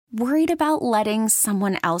Worried about letting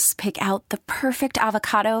someone else pick out the perfect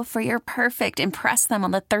avocado for your perfect impress them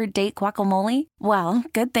on the third date guacamole? Well,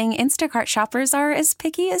 good thing Instacart shoppers are as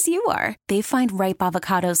picky as you are. They find ripe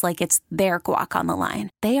avocados like it's their guac on the line.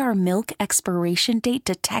 They are milk expiration date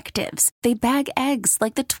detectives. They bag eggs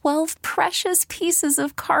like the 12 precious pieces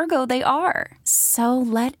of cargo they are. So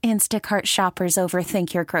let Instacart shoppers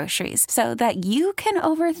overthink your groceries so that you can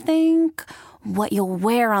overthink what you'll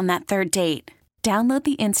wear on that third date. Download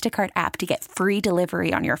the Instacart app to get free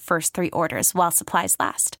delivery on your first 3 orders while supplies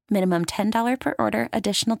last. Minimum $10 per order.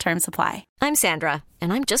 Additional terms apply. I'm Sandra,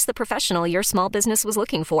 and I'm just the professional your small business was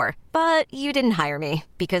looking for. But you didn't hire me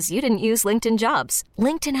because you didn't use LinkedIn Jobs.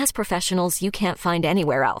 LinkedIn has professionals you can't find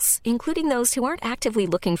anywhere else, including those who aren't actively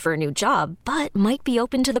looking for a new job, but might be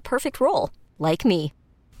open to the perfect role, like me.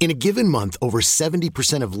 In a given month, over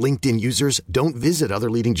 70% of LinkedIn users don't visit other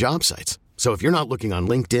leading job sites. So if you're not looking on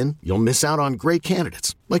LinkedIn, you'll miss out on great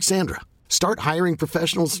candidates like Sandra. Start hiring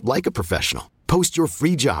professionals like a professional. Post your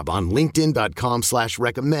free job on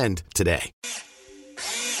linkedin.com/recommend today.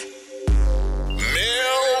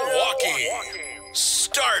 Milwaukee,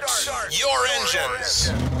 start your engines.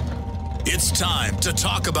 It's time to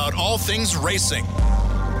talk about all things racing.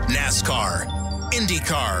 NASCAR,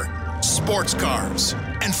 IndyCar, sports cars,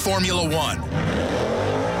 and Formula One.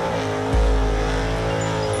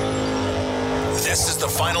 This is the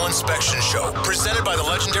Final Inspection Show, presented by the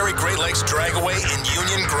legendary Great Lakes Dragaway in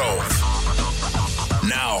Union Grove.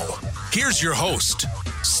 Now, here's your host,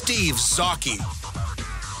 Steve Zautke.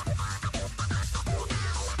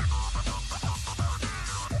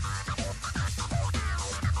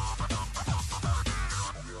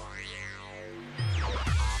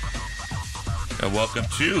 And welcome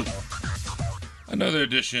to another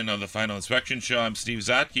edition of the Final Inspection Show. I'm Steve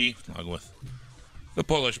Zautke, along with the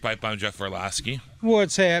Polish pipe. I'm Jeff Orloski.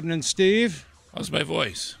 What's happening, Steve? How's my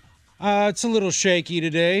voice? It's a little shaky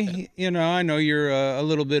today. You know, I know you're a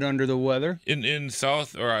little bit under the weather. In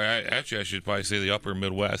South, or I should probably say the upper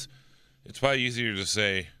Midwest, it's probably easier to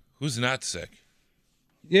say, who's not sick?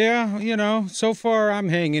 Yeah, you know, so far I'm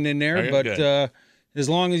hanging in there, but as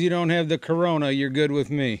long as you don't have the corona, you're good with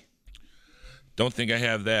me. Don't think I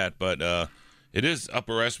have that, but it is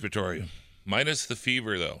upper respiratory, minus the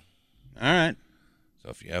fever, though. All right. So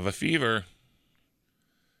if you have a fever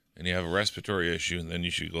and you have a respiratory issue, then you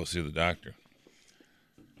should go see the doctor.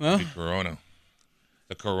 Well, the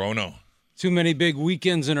corona. Too many big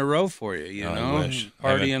weekends in a row for you, you know? I wish.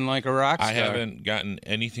 Partying like a rock star. I haven't gotten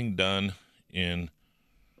anything done in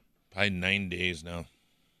probably 9 days now.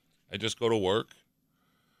 I just go to work,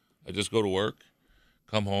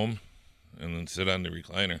 come home, and then sit on the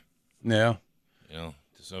recliner. Yeah. You know,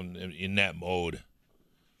 so I'm in that mode.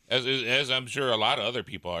 As I'm sure a lot of other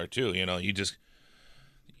people are too. You know, it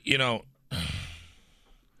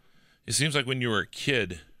seems like when you were a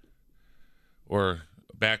kid, or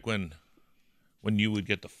back when you would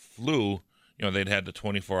get the flu, you know, they'd had the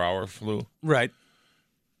 24-hour flu. Right.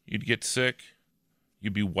 You'd get sick,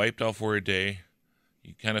 you'd be wiped out for a day,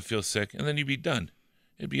 you'd kind of feel sick, and then you'd be done.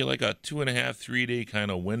 It'd be like a 2.5, 3 day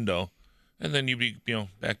kind of window, and then you'd be,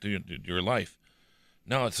 back to your life.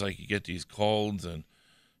 Now it's like you get these colds and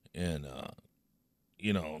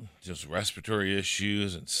just respiratory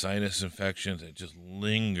issues and sinus infections that just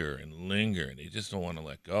linger, and they just don't want to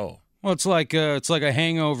let go. Well, it's like a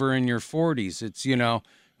hangover in your 40s. It's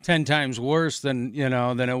 10 times worse than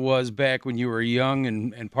it was back when you were young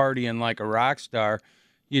and partying like a rock star.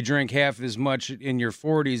 You drink half as much in your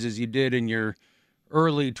 40s as you did in your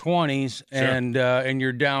early 20s, Sure. and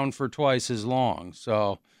you're down for twice as long.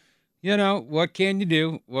 So, what can you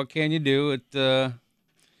do? It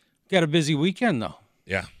got a busy weekend though.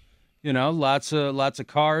 Yeah. Lots of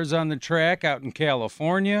cars on the track out in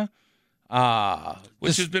California.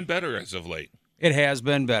 Which has been better as of late. It has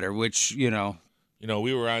been better, which, we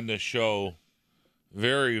were on this show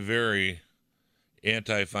very, very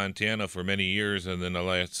anti-Fontana for many years, and then the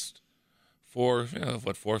last 4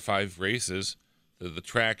 or 5 races, the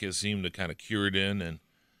track has seemed to kind of cured in and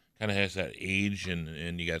kind of has that age,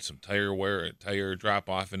 and you got some tire wear, tire drop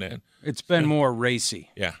off in it. It's been more racy.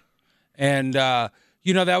 Yeah. And,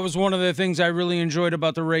 that was one of the things I really enjoyed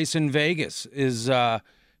about the race in Vegas is,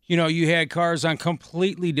 you had cars on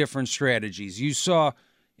completely different strategies. You saw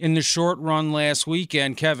in the short run last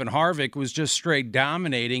weekend, Kevin Harvick was just straight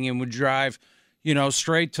dominating and would drive,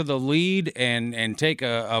 straight to the lead and take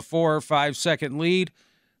a 4 or 5 second lead,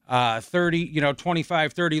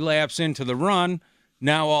 25, 30 laps into the run.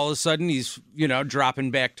 Now all of a sudden he's,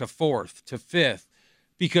 dropping back to 4th, to 5th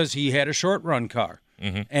because he had a short run car.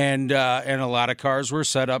 Mm-hmm. And a lot of cars were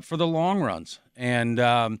set up for the long runs. And,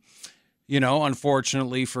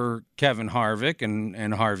 unfortunately for Kevin Harvick and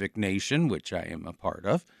Harvick Nation, which I am a part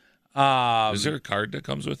of. Is there a card that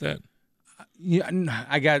comes with that? Yeah,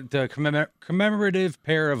 I got the commemorative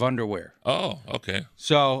pair of underwear. Oh, okay.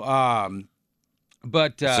 So,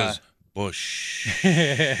 but it says Bush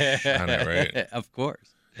on it, right? Of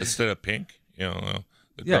course. Instead of pink, the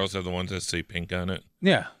girls have the ones that say pink on it.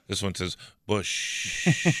 Yeah. This one says Bush.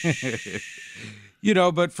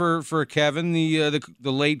 But for Kevin, the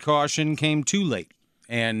late caution came too late,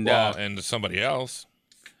 and and somebody else,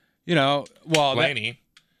 Blaney.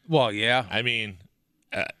 Yeah. I mean,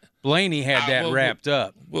 Blaney had that wrapped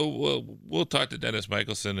up. We'll talk to Dennis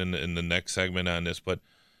Michelsen in the next segment on this, but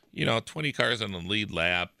 20 cars on the lead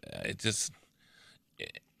lap.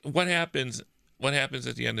 What happens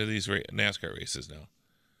at the end of these NASCAR races now?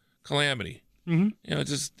 Calamity. Mm-hmm.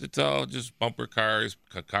 It's all just bumper cars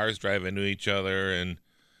drive into each other, and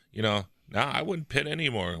now I wouldn't pit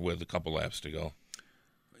anymore with a couple laps to go.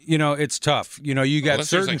 It's tough. You got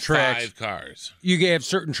certain tracks. 5 cars. You have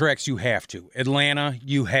certain tracks you have to. Atlanta,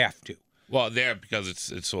 you have to. Well, there because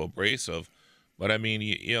it's so abrasive, but I mean,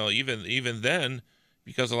 even then,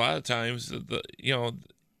 because a lot of times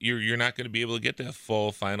you're not going to be able to get that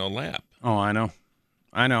full final lap. Oh, I know.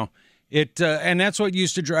 It and that's what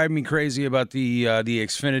used to drive me crazy about the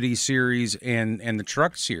Xfinity series and the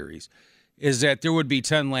Truck series, is that there would be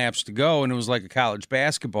 10 laps to go, and it was like a college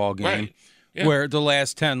basketball game. Right. Yeah. Where the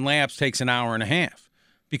last 10 laps takes an hour and a half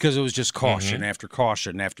because it was just caution after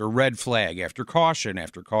caution, after red flag, after caution,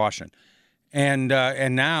 after caution. And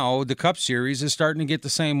now the Cup Series is starting to get the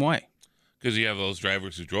same way. Because you have those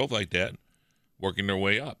drivers who drove like that working their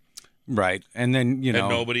way up. Right. And then,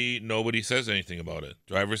 And nobody says anything about it.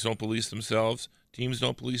 Drivers don't police themselves. Teams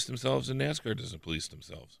don't police themselves. And NASCAR doesn't police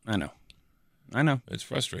themselves. I know. It's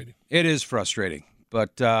frustrating. It is frustrating.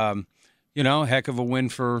 But, heck of a win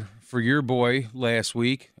for your boy last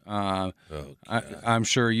week. I'm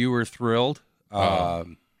sure you were thrilled. But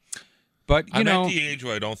I'm at the age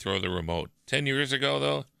where I don't throw the remote. 10 years ago,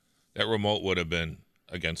 though, that remote would have been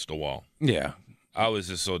against the wall. Yeah, I was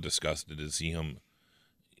just so disgusted to see him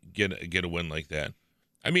get a win like that.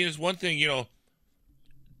 I mean, it's one thing,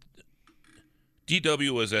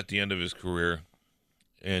 DW was at the end of his career,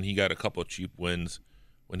 and he got a couple of cheap wins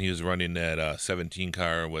when he was running that 17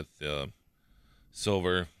 car with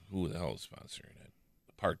Silver. Who the hell is sponsoring it?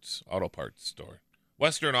 Auto parts store.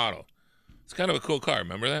 Western Auto. It's kind of a cool car.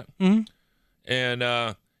 Remember that? Mm-hmm.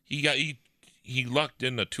 And he lucked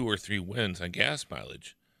into 2 or 3 wins on gas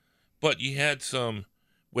mileage. But you had some,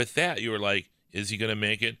 with that, you were like, is he going to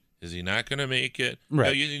make it? Is he not going to make it?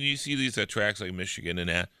 Right. You see these at tracks like Michigan and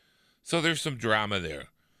that. So there's some drama there.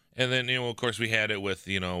 And then, of course, we had it with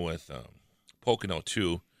Pocono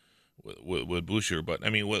too, with Boucher. But, I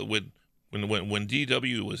mean, when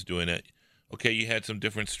DW was doing it, okay, you had some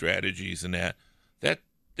different strategies and that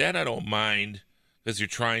I don't mind because you're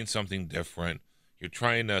trying something different. You're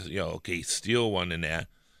trying to, steal one in that.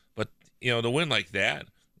 But, to win like that,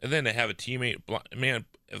 and then to have a teammate, man,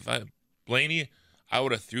 Blaney, I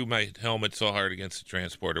would have threw my helmet so hard against the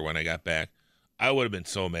transporter when I got back. I would have been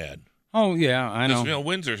so mad. Oh, yeah, I know. Because,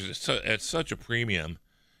 wins are at such a premium.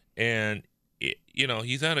 And,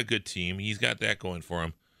 he's on a good team. He's got that going for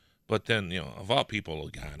him. But then, of all people,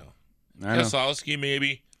 Logano. Keselowski,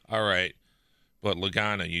 maybe. All right. But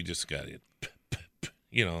Logano, you just got it.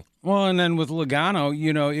 Well, and then with Logano,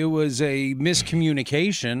 it was a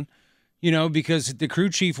miscommunication, because the crew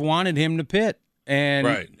chief wanted him to pit. And,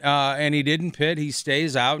 right. And he didn't pit. He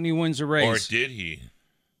stays out and he wins the race. Or did he?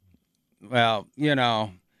 Well,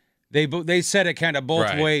 they said it kind of both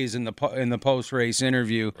right. ways in the post-race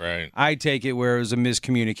interview. Right. I take it where it was a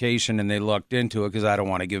miscommunication and they lucked into it because I don't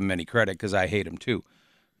want to give him any credit because I hate him too.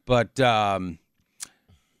 But,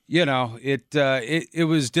 it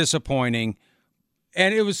was disappointing.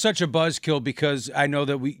 And it was such a buzzkill because I know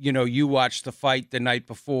that you watched the fight the night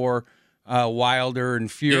before, Wilder and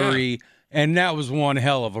Fury, and that was one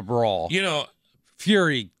hell of a brawl.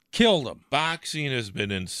 Fury killed him. Boxing has been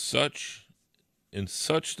in such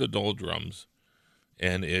the doldrums,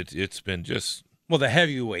 and it's been just the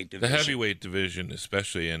heavyweight division. The heavyweight division,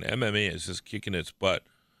 especially, and MMA is just kicking its butt.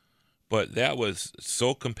 But that was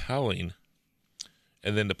so compelling.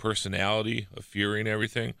 And then the personality of Fury and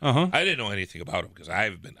everything. Uh-huh. I didn't know anything about him because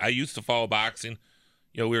I used to follow boxing.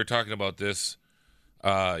 We were talking about this,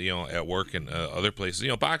 at work and other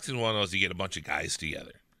places. Boxing is one of those, you get a bunch of guys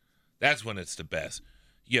together. That's when it's the best.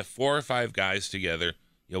 You get 4 or 5 guys together.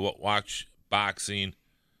 You'll watch boxing.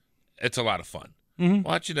 It's a lot of fun. Mm-hmm.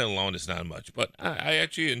 Watching it alone is not much, but I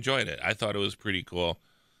actually enjoyed it. I thought it was pretty cool.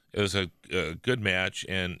 It was a good match,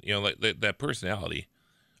 and like that personality.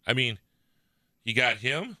 I mean, you got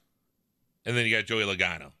him, and then you got Joey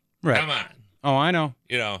Logano. Right. Come on. Oh, I know.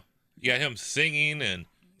 You got him singing and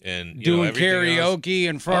doing karaoke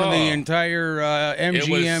in front of the entire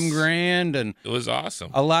MGM Grand, and it was awesome.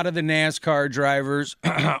 A lot of the NASCAR drivers,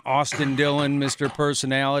 Austin Dillon, Mr.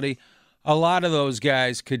 Personality, a lot of those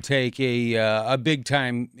guys could take a big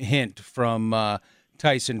time hint from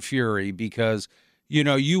Tyson Fury, because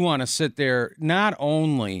you want to sit there. Not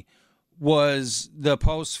only was the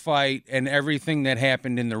post fight and everything that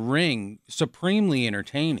happened in the ring supremely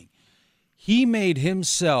entertaining, he made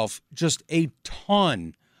himself just a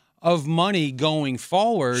ton of money going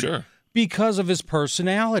forward because of his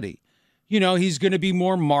personality. He's going to be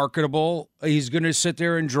more marketable. He's going to sit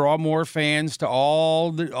there and draw more fans to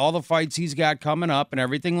all the fights he's got coming up and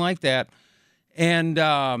everything like that. And,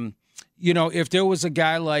 if there was a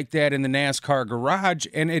guy like that in the NASCAR garage,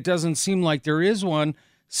 and it doesn't seem like there is one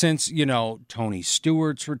since, Tony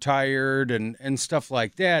Stewart's retired and stuff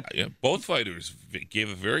like that. Yeah, both fighters gave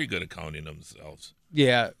a very good accounting of themselves.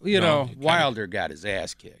 Yeah, Wilder got his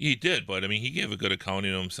ass kicked. He did, but he gave a good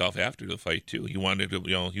accounting of himself after the fight too. He wanted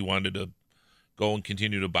to go and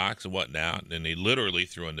continue to box and whatnot, and he literally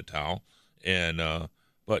threw in the towel. And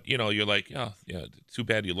but you're like, yeah, too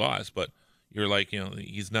bad you lost. But you're like,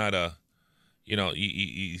 he's not a,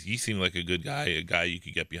 he seemed like a good guy, a guy you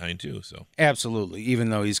could get behind too. So absolutely,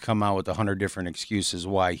 even though he's come out with 100 different excuses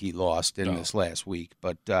why he lost in this last week,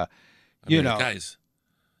 but the guy's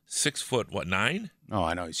 6'9"? Oh,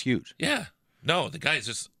 I know, he's huge. Yeah. No, the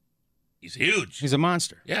guy's he's huge. He's a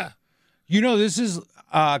monster. Yeah. This is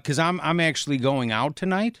because I'm actually going out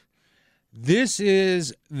tonight. This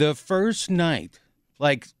is the first night,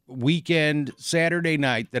 like weekend, Saturday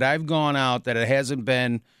night, that I've gone out that it hasn't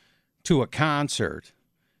been to a concert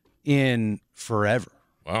in forever.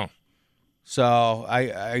 Wow. So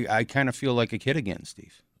I kind of feel like a kid again,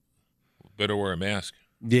 Steve. Better wear a mask.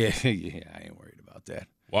 Yeah, I ain't worried about that.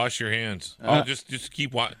 Wash your hands. Just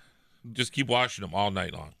keep washing them all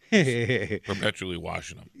night long. Perpetually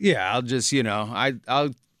washing them. Yeah, I'll just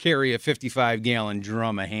I'll carry a 55-gallon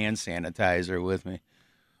drum of hand sanitizer with me.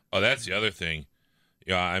 Oh, that's the other thing.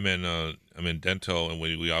 Yeah, I'm in dental, and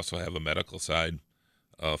we also have a medical side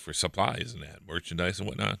for supplies and that merchandise and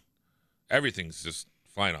whatnot. Everything's just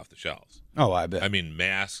flying off the shelves. Oh, I bet.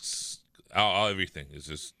 Masks, everything is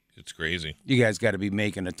just. It's crazy. You guys got to be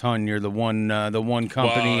making a ton. You're the one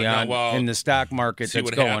company in the stock market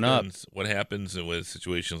that's going up. What happens with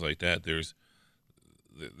situations like that? There's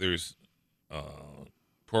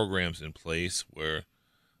programs in place where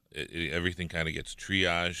everything kind of gets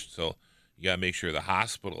triaged. So you got to make sure the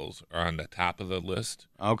hospitals are on the top of the list.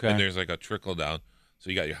 Okay. And there's like a trickle down. So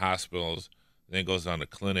you got your hospitals, then it goes down to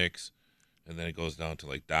clinics, and then it goes down to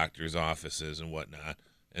like doctors' offices and whatnot.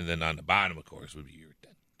 And then on the bottom, of course, would be your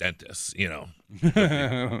dentists,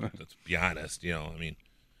 let's be honest,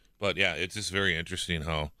 but yeah, it's just very interesting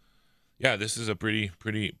how, this is a pretty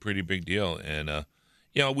big deal. And,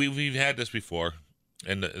 we've had this before,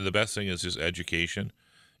 and the best thing is just education.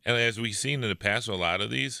 And as we've seen in the past, a lot of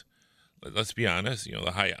these, let's be honest,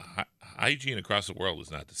 the hygiene across the world is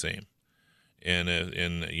not the same. And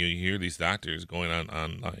you hear these doctors going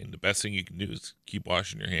online. The best thing you can do is keep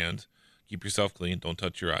washing your hands, keep yourself clean, don't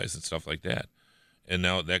touch your eyes and stuff like that. And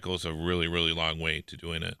now that goes a really, really long way to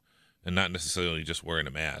doing it, and not necessarily just wearing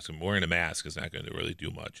a mask. And wearing a mask is not going to really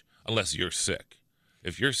do much unless you're sick.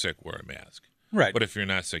 If you're sick, wear a mask. Right. But if you're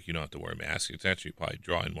not sick, you don't have to wear a mask. It's actually probably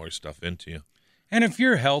drawing more stuff into you. And if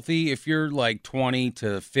you're healthy, if you're like 20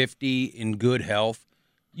 to 50 in good health,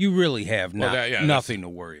 you really have nothing to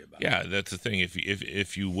worry about. Yeah, that's the thing.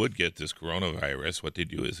 If you would get this coronavirus, what they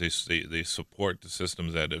do is they support the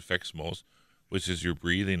systems that it affects most, which is your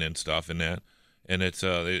breathing and stuff and that. And it's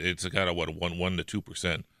got a 1 to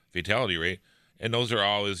 2% fatality rate, and those are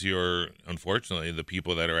always unfortunately the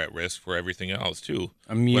people that are at risk for everything else too.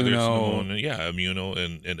 Immuno,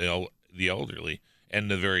 and the elderly and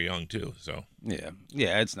the very young too. So yeah,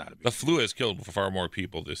 it's not a big the flu has killed far more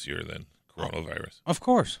people this year than coronavirus. Of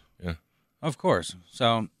course, yeah, of course.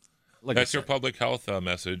 So that's your public health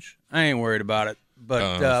message. I ain't worried about it.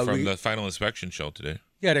 But from the final inspection show today,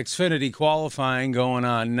 got Xfinity qualifying going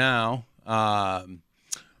on now.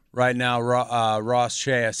 Right now, Ross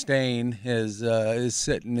Chastain is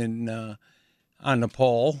sitting in on the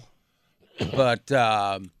pole, but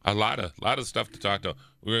a lot of stuff to talk to.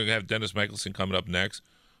 We're gonna have Dennis Michelsen coming up next.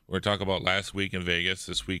 We're gonna talk about last week in Vegas,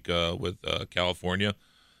 this week with California,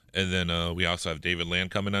 and then we also have David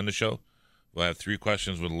Land coming on the show. We'll have 3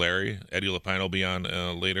 questions with Larry. Eddie LePine will be on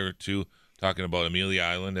later too, talking about Amelia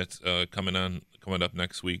Island. That's coming up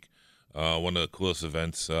next week. One of the coolest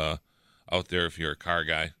events out there if you're a car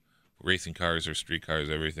guy. racing cars or street cars,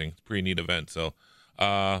 everything. It's a pretty neat event. So,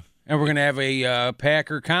 and we're going to have a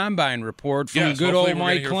Packer Combine report from good old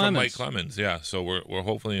Mike Clemens. From Mike Clemens, yeah. So we're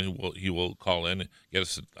hopefully he will call in. Get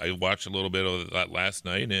us. I watched a little bit of that last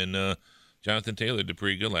night, and Jonathan Taylor did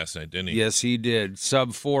pretty good last night, didn't he? Yes, he did. Sub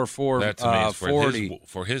 4.4. That's amazing 40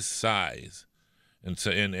 for his size, and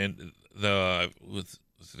so and the was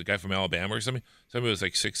the guy from Alabama or something. Somebody was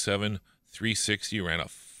like 6'7", 360, ran a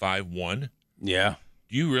 5'1". Yeah.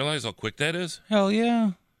 Do you realize how quick that is? Hell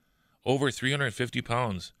yeah. Over 350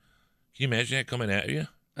 pounds. Can you imagine that coming at you?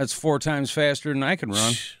 That's 4 times faster than I can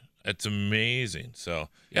run. That's amazing. So,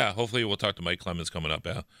 yeah, hopefully we'll talk to Mike Clemens coming up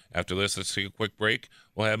after this. Let's take a quick break.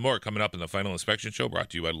 We'll have more coming up in the Final Inspection Show,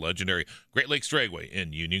 brought to you by legendary Great Lakes Dragway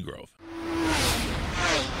in Union Grove.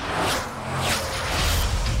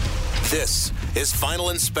 This is Final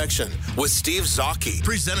Inspection with Steve Zautke,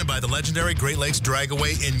 presented by the legendary Great Lakes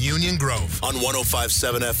Dragway in Union Grove on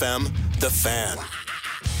 105.7 FM, The Fan.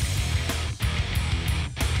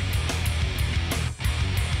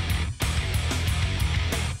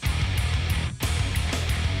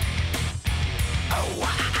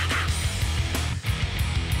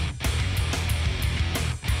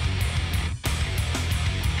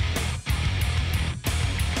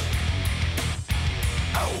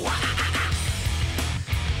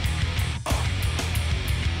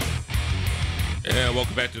 And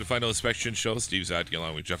welcome back to the Final Inspection Show. Steve Zautke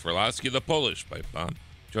along with Jeff Orloski, the Polish pipe bomb.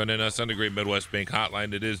 Joining us on the Great Midwest Bank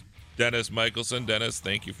Hotline, it is Dennis Michelsen. Dennis,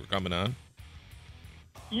 thank you for coming on.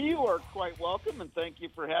 You are quite welcome, and thank you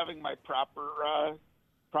for having my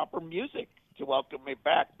proper music to welcome me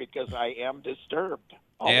back, because I am disturbed.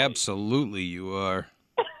 Always. Absolutely, you are.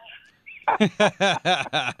 But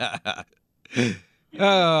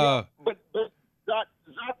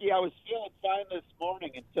Zautke, I was feeling fine this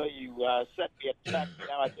morning until you sent me a text.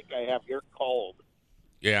 Now I think I have your cold.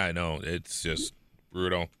 Yeah, I know. It's just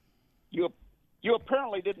brutal. You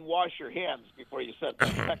apparently didn't wash your hands before you sent the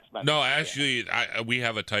text message. No, actually, we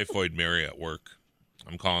have a typhoid Mary at work.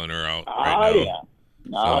 I'm calling her out right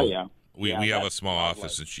now. Yeah. We have a small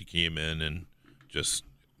office, and she came in and just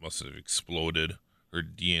must have exploded. Her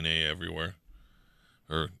DNA everywhere.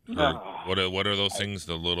 What are those things?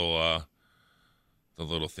 The little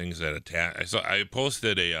things that attach. I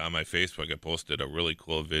posted on my Facebook. I posted a really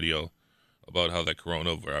cool video about how the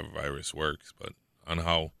coronavirus works, but on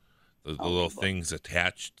how the little things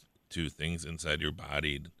attached to things inside your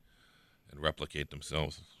body and replicate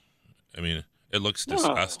themselves. I mean, it looks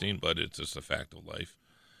disgusting, but it's just a fact of life.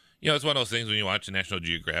 You know, it's one of those things when you watch the National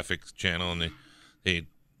Geographic channel and they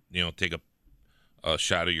take a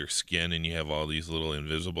shot of your skin and you have all these little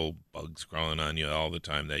invisible bugs crawling on you all the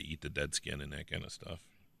time that eat the dead skin and that kind of stuff.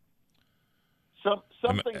 Some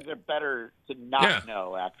things are better to not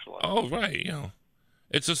know, actually. Oh, right. You know,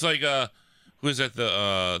 it's just like who is at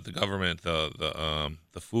the government, the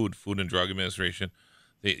Food and Drug Administration.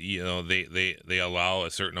 They allow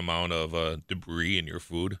a certain amount of debris in your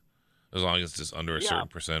food as long as it's under a certain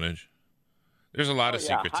percentage. There's a lot of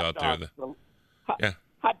secrets out there.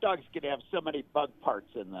 Hot dogs can have so many bug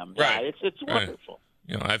parts in them. Right. Yeah, it's wonderful.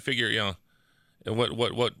 You know, I figure, what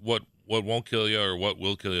won't kill you or what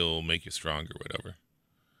will kill you will make you stronger, whatever.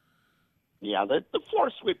 Yeah, the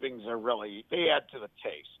floor sweepings they add to the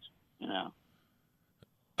taste, you know.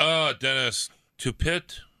 Dennis, to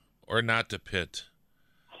pit or not to pit?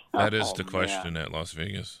 That is the question at Las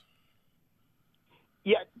Vegas.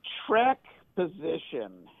 Yeah, track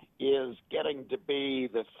position is getting to be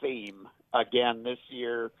the theme again this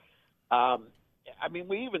year. I mean,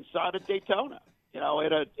 we even saw it at Daytona,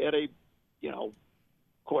 at a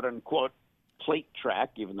quote unquote plate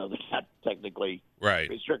track, even though they're not technically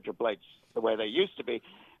restrictor plates the way they used to be.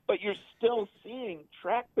 But you're still seeing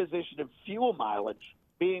track position and fuel mileage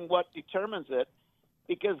being what determines it,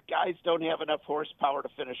 because guys don't have enough horsepower to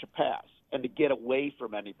finish a pass and to get away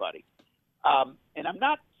from anybody. And I'm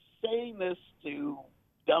not saying this to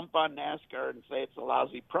dump on NASCAR and say it's a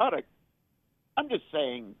lousy product. I'm just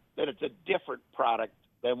saying that it's a different product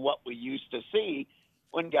than what we used to see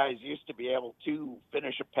when guys used to be able to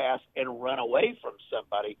finish a pass and run away from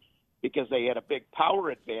somebody because they had a big power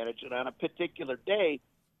advantage. And on a particular day,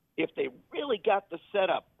 if they really got the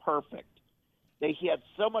setup perfect, they had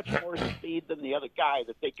so much more speed than the other guy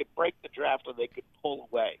that they could break the draft or they could pull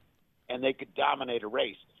away and they could dominate a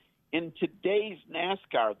race. In today's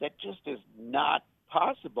NASCAR, that just is not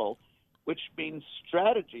possible, which means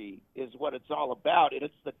strategy is what it's all about. And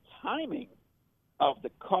it's the timing of the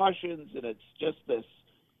cautions, and it's just this.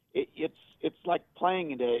 It's like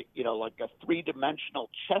playing in like a three-dimensional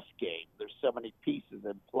chess game. There's so many pieces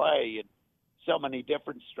in play and so many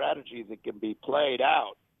different strategies that can be played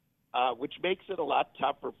out. which makes it a lot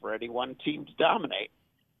tougher for any one team to dominate.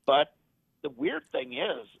 But the weird thing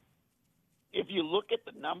is, if you look at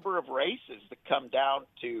the number of races that come down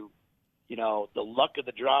to, the luck of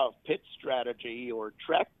the draw of pit strategy or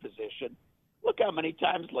track position, look how many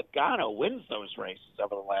times Logano wins those races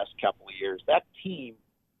over the last couple of years. That team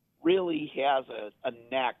really has a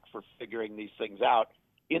knack for figuring these things out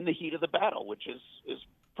in the heat of the battle, which is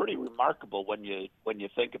pretty remarkable when you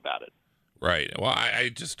think about it. Right. Well, I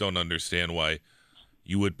just don't understand why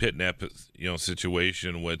you would pit in that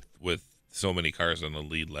situation with so many cars on the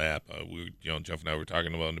lead lap. Jeff and I were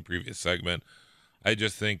talking about in the previous segment. I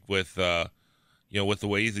just think with with the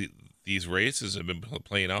way these races have been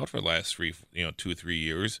playing out for the last 2-3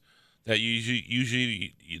 years, that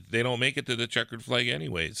usually they don't make it to the checkered flag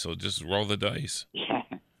anyway. So just roll the dice.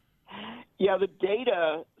 Yeah, the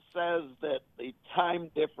data says that the time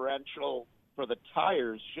differential for the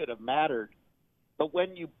tires should have mattered. But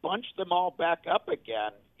when you bunch them all back up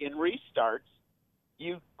again in restarts,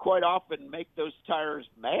 you quite often make those tires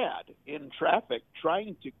mad in traffic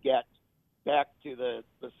trying to get back to the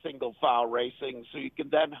single file racing so you can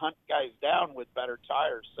then hunt guys down with better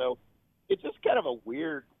tires. So it's just kind of a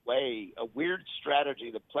weird strategy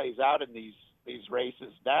that plays out in these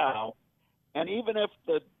races now. And even if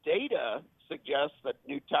the data suggests that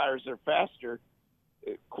new tires are faster,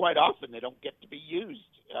 quite often they don't get to be used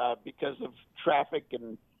because of traffic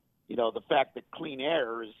and, the fact that clean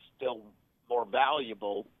air is still more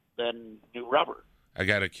valuable than new rubber. I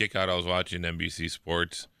got a kick out. I was watching NBC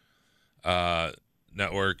Sports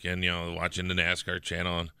Network and, watching the NASCAR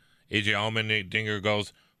channel. And AJ Allmendinger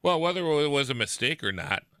goes, well, whether it was a mistake or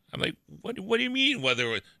not. I'm like, what do you mean whether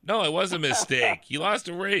it was? No, it was a mistake. He lost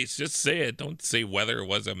a race. Just say it. Don't say whether it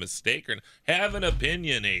was a mistake or not. Have an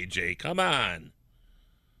opinion, AJ. Come on.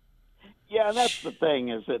 Yeah, and that's the thing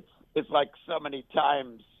is it's like so many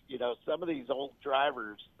times, some of these old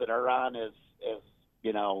drivers that are on as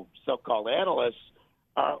so-called analysts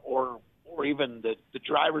or even the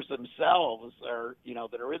drivers themselves are,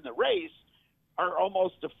 that are in the race are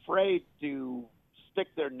almost afraid to stick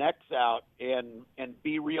their necks out and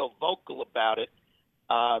be real vocal about it.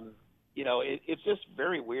 It's just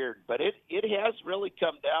very weird, but it has really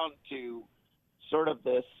come down to sort of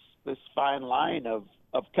this fine line of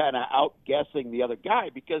kind of outguessing the other guy,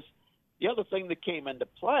 because the other thing that came into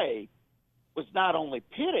play was not only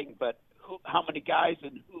pitting, but how many guys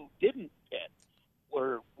and who didn't pit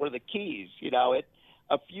were the keys.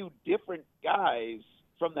 A few different guys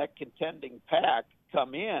from that contending pack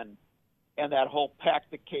come in, and that whole pack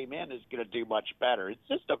that came in is going to do much better. It's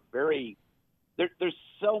just there's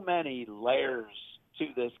so many layers to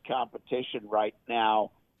this competition right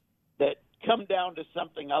now that come down to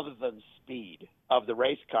something other than speed of the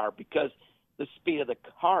race car, because the speed of the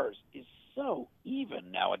cars is so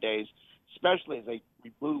even nowadays, especially as they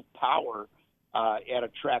remove power at a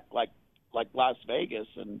track like Las Vegas.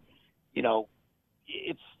 And,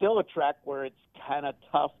 it's still a track where it's kind of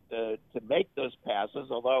tough to make those passes,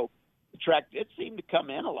 although the track did seem to come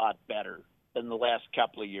in a lot better than the last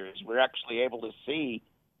couple of years. We're actually able to see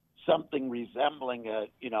something resembling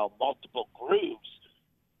multiple grooves.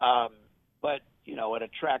 But, at a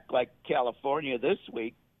track like California this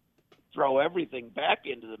week, throw everything back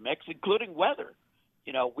into the mix, including weather.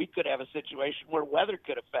 We could have a situation where weather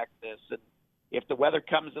could affect this. And if the weather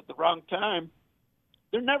comes at the wrong time,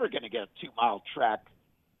 they're never going to get a 2-mile track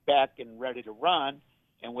back and ready to run.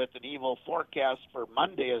 And with an evil forecast for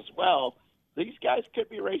Monday as well, these guys could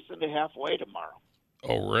be racing to halfway tomorrow.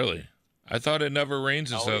 Oh, really? I thought it never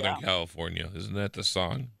rains in Southern California. Isn't that the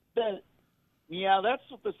song? Yeah, that's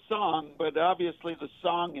the song, but obviously the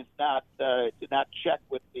song is did not check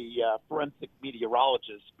with the forensic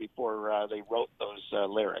meteorologists before they wrote those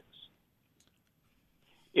lyrics.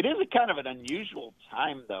 It is a kind of an unusual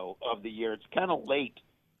time, though, of the year. It's kind of late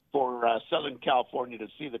for Southern California to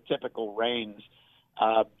see the typical rains.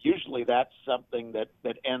 Usually that's something that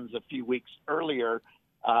ends a few weeks earlier,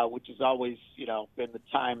 which has always, been the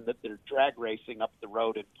time that they're drag racing up the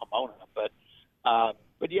road in Pomona. But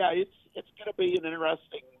yeah, it's going to be an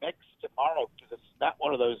interesting mix tomorrow, because it's not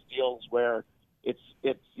one of those deals where it's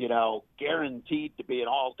guaranteed to be an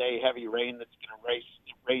all-day heavy rain that's going to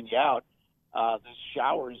rain you out. The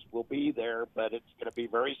showers will be there, but it's going to be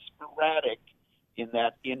very sporadic in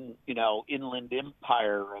that inland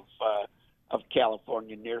empire of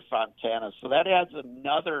California near Fontana. So that adds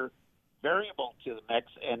another variable to the mix.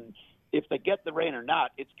 And if they get the rain or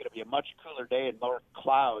not, it's going to be a much cooler day and more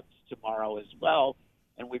clouds tomorrow as well.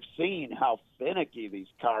 And we've seen how finicky these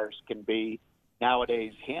cars can be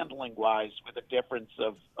nowadays, handling-wise, with a difference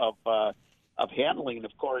of handling. And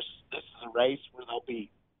of course, this is a race where there'll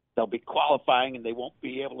be they'll be qualifying and they won't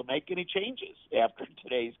be able to make any changes after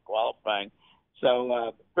today's qualifying.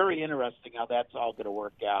 So very interesting how that's all going to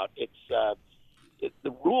work out. It's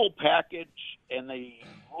the rule package and the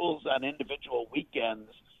rules on individual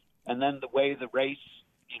weekends, and then the way the race,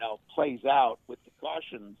 plays out with the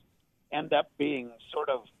cautions end up being sort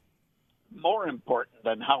of more important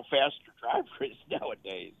than how fast your driver is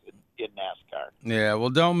nowadays in NASCAR. Yeah, well,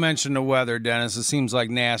 don't mention the weather, Dennis. It seems like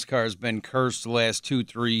NASCAR has been cursed the last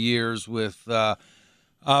 2-3 years with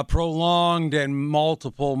prolonged and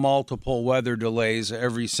multiple weather delays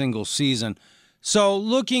every single season. So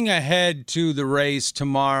looking ahead to the race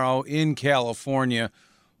tomorrow in California,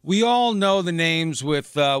 we all know the names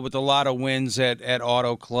with a lot of wins at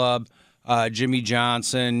Auto Club. Jimmy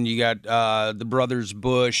Johnson, you got the brothers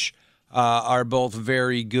Busch are both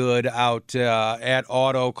very good out at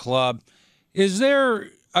Auto Club. Is there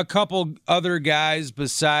a couple other guys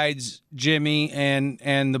besides Jimmy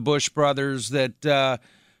and the Busch brothers that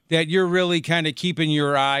you're really kind of keeping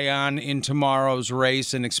your eye on in tomorrow's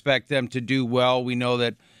race and expect them to do well? We know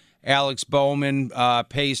that Alex Bowman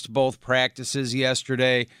paced both practices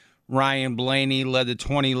yesterday. Ryan Blaney led the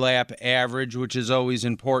 20-lap average, which is always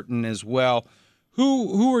important as well.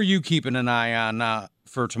 Who are you keeping an eye on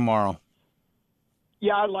for tomorrow?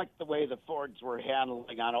 Yeah, I like the way the Fords were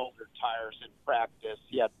handling on older tires in practice.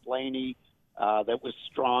 You had Blaney that was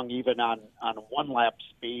strong even on one-lap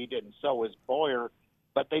speed, and so was Boyer,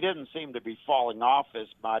 but they didn't seem to be falling off as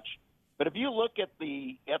much. But if you look at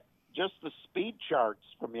just the speed charts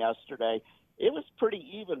from yesterday, it was pretty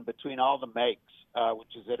even between all the makes,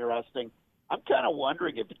 which is interesting. I'm kind of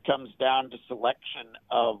wondering if it comes down to selection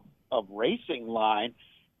of racing line,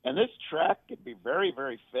 and this track could be very,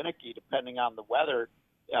 very finicky depending on the weather.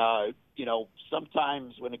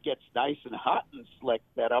 Sometimes when it gets nice and hot and slick,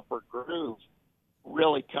 that upper groove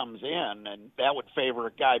really comes in, and that would favor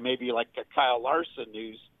a guy maybe like a Kyle Larson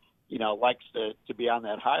who's, likes to be on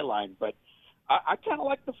that high line. But I kind of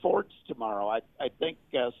like the Fords tomorrow. I think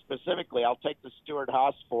specifically I'll take the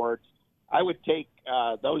Stewart-Haas Fords. I would take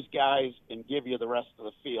those guys and give you the rest of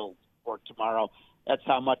the field for tomorrow. That's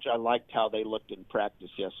how much I liked how they looked in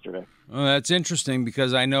practice yesterday. Well, that's interesting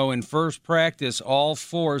because I know in first practice, all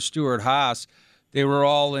four Stewart-Haas, they were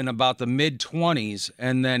all in about the mid-20s,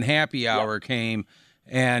 and then happy hour came,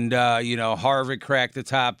 and, Harvick cracked the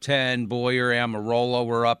top 10. Boyer, Amarola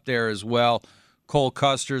were up there as well. Cole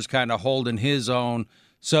Custer's kind of holding his own.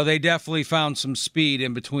 So they definitely found some speed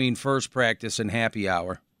in between first practice and happy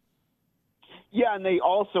hour. Yeah, and they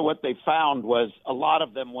also, what they found was a lot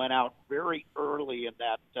of them went out very early in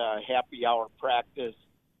that happy hour practice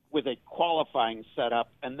with a qualifying setup,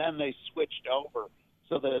 and then they switched over.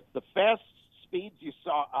 So the fast speeds you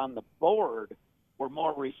saw on the board were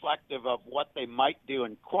more reflective of what they might do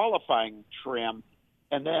in qualifying trim.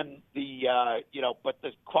 And then but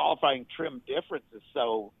the qualifying trim difference is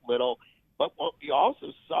so little. But what we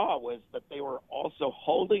also saw was that they were also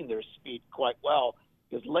holding their speed quite well,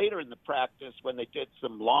 because later in the practice, when they did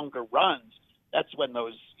some longer runs, that's when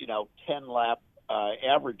those, 10-lap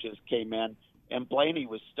averages came in, and Blaney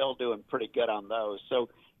was still doing pretty good on those. So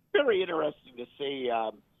very interesting to see.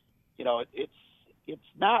 It's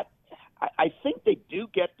not – I think they do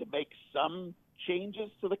get to make some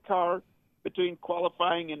changes to the car between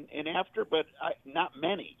qualifying and after, but not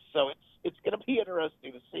many. So it's going to be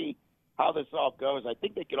interesting to see how this all goes. I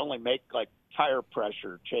think they can only make, tire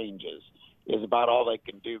pressure changes is about all they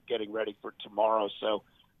can do getting ready for tomorrow. So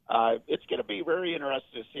it's going to be very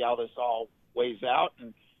interesting to see how this all weighs out.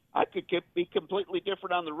 And I could be completely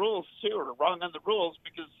different on the rules, too, or wrong on the rules,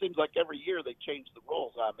 because it seems like every year they change the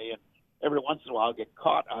rules on me. And every once in a while I'll get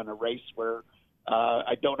caught on a race where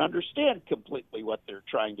I don't understand completely what they're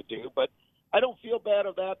trying to do. But I don't feel bad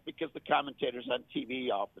of that because the commentators on TV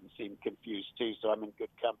often seem confused, too. So I'm in good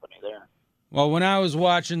company there. Well, when I was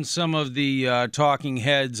watching some of the talking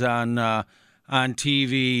heads on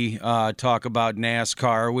TV talk about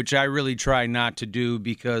NASCAR, which I really try not to do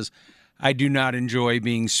because I do not enjoy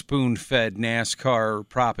being spoon-fed NASCAR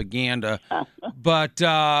propaganda, but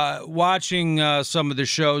watching some of the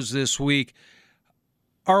shows this week,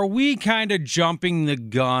 are we kind of jumping the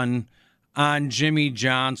gun on Jimmy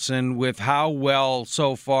Johnson with how well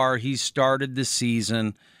so far he started the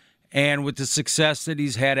season? And with the success that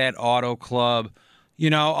he's had at Auto Club,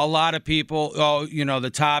 a lot of people,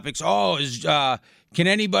 the topics, can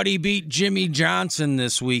anybody beat Jimmy Johnson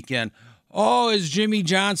this weekend? Is Jimmy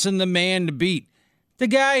Johnson the man to beat? The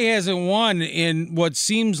guy hasn't won in what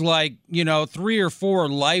seems like, 3 or 4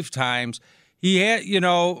 lifetimes. He had,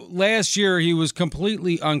 last year he was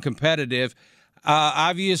completely uncompetitive.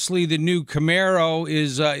 Obviously, the new Camaro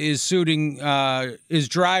is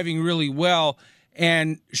driving really well,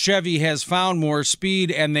 and Chevy has found more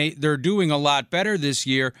speed, and they're doing a lot better this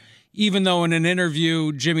year. Even though in an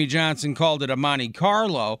interview Jimmy Johnson called it a Monte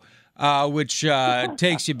Carlo, which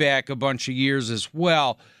takes you back a bunch of years as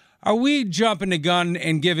well. Are we jumping the gun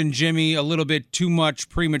and giving Jimmy a little bit too much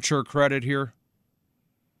premature credit here?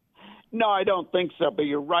 No, I don't think so, but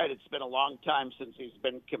you're right. It's been a long time since he's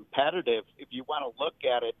been competitive. If you want to look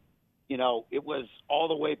at it, it was all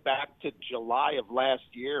the way back to July of last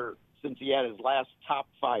year since he had his last top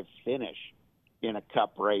 5 finish in a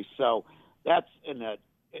Cup race. So that's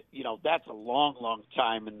that's a long, long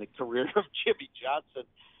time in the career of Jimmy Johnson.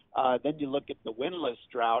 Then you look at the winless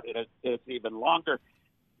drought, and it's even longer.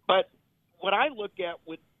 But what I look at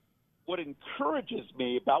what encourages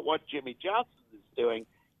me about what Jimmy Johnson is doing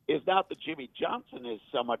is not that Jimmy Johnson is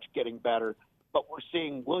so much getting better, but we're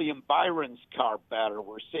seeing William Byron's car better.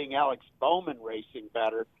 We're seeing Alex Bowman racing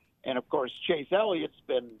better. And, of course, Chase Elliott's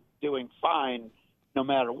been doing fine no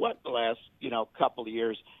matter what the last, couple of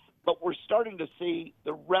years. But we're starting to see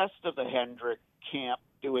the rest of the Hendrick camp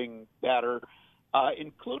doing better,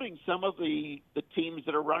 including some of the teams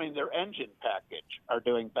that are running their engine package are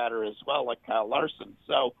doing better as well, like Kyle Larson.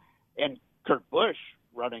 So, and Kurt Busch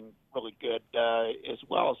running really good as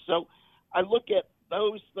well. So I look at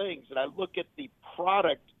those things, and I look at the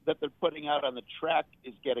product that they're putting out on the track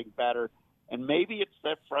is getting better. And maybe it's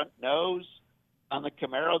that front nose on the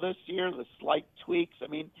Camaro this year, the slight tweaks. I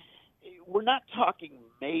mean, we're not talking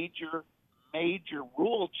major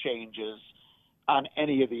rule changes on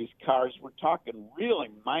any of these cars. We're talking really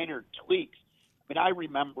minor tweaks. I mean, I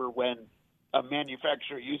remember when a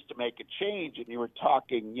manufacturer used to make a change and you were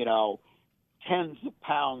talking, tens of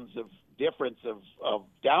pounds of difference of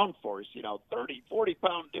downforce, 30,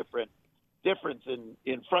 40-pound difference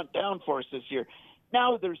in front downforce this year.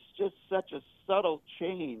 Now there's just such a subtle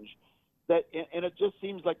change that, and it just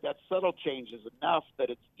seems like that subtle change is enough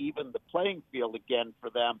that it's even the playing field again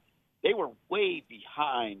for them. They were way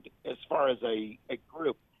behind as far as a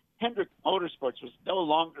group. Hendrick Motorsports was no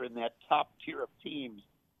longer in that top tier of teams.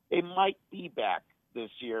 They might be back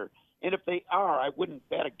this year. And if they are, I wouldn't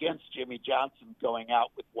bet against Jimmy Johnson going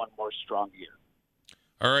out with one more strong year.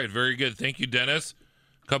 All right, very good. Thank you, Dennis.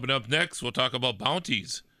 Coming up next, we'll talk about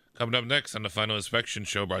bounties. Coming up next on the Final Inspection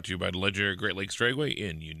Show, brought to you by the legendary Great Lakes Dragway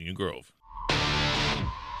in Union Grove.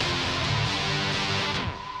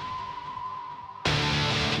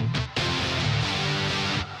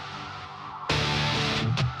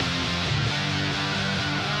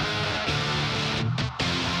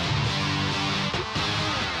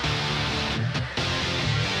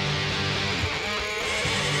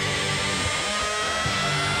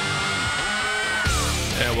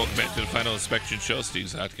 Welcome back to the Final Inspection Show. Steve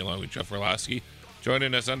Zautke along with Jeff Orloski.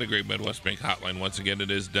 Joining us on the Great Midwest Bank Hotline once again, it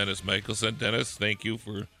is Dennis Michelsen. Dennis, thank you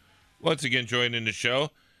for once again joining the show.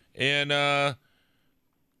 And I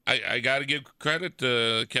got to give credit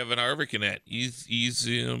to Kevin Harvick in that. He's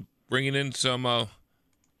bringing in some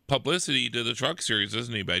publicity to the Truck Series,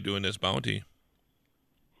 isn't he, by doing this bounty?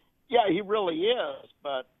 Yeah, he really is.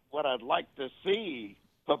 But what I'd like to see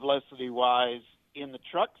publicity-wise in the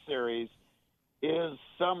Truck Series is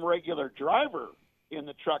some regular driver in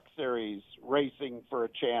the Truck Series racing for a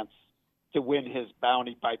chance to win his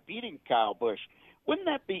bounty by beating Kyle Busch. Wouldn't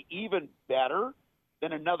that be even better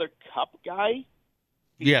than another Cup guy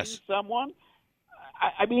beating someone?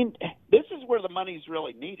 I mean, this is where the money's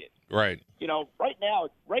really needed. Right. Right now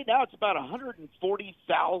it's about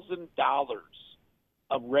 $140,000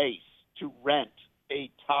 a race to rent a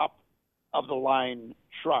top-of-the-line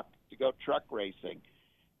truck to go truck racing.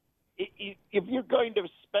 If you're going to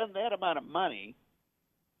spend that amount of money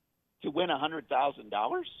to win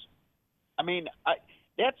 $100,000, I mean,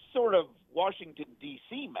 that's sort of Washington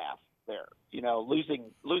D.C. math there.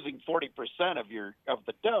 Losing 40% of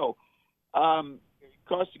the dough,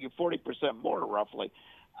 costing you 40% more roughly.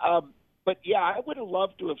 But yeah, I would have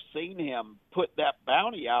loved to have seen him put that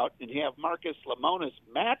bounty out and have Marcus Lemonis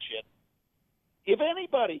match it. If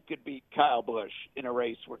anybody could beat Kyle Busch in a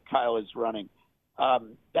race where Kyle is running,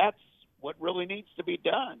 that's what really needs to be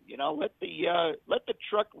done. Let the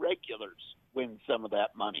truck regulars win some of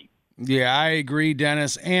that money. Yeah, I agree,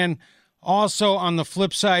 Dennis. And also on the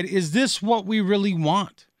flip side, is this what we really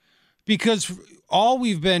want? Because all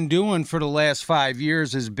we've been doing for the last 5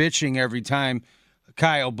 years is bitching every time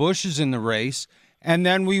Kyle Busch is in the race. And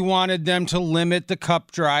then we wanted them to limit the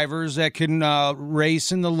Cup drivers that can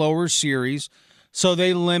race in the lower series. So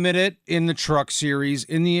they limit it in the Truck Series,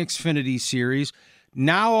 in the Xfinity Series.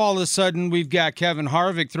 Now, all of a sudden, we've got Kevin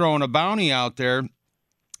Harvick throwing a bounty out there,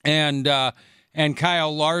 and and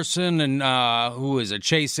Kyle Larson and who is it,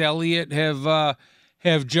 Chase Elliott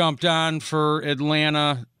have jumped on for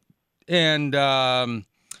Atlanta, and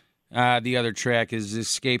the other track is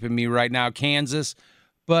escaping me right now, Kansas.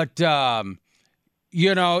 But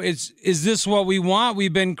is this what we want?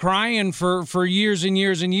 We've been crying for years and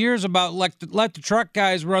years and years about let the truck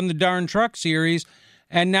guys run the darn truck series,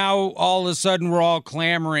 and now all of a sudden we're all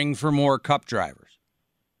clamoring for more Cup drivers.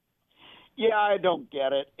 Yeah, I don't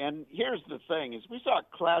get it. And here's the thing: is we saw a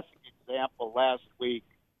classic example last week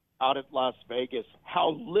out at Las Vegas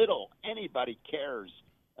how little anybody cares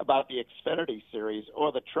about the Xfinity Series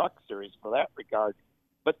or the Truck Series for that regard.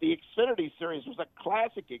 But the Xfinity Series was a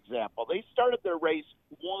classic example. They started their race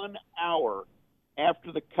 1 hour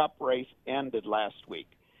after the Cup race ended last week.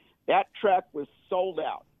 That track was sold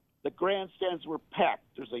out. The grandstands were packed.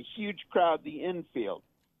 There's a huge crowd in the infield.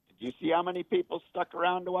 Did you see how many people stuck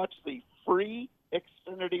around to watch the free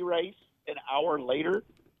Xfinity race an hour later?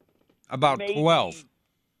 About 12.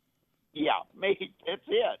 Yeah, maybe that's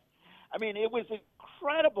it. I mean, it was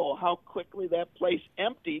incredible how quickly that place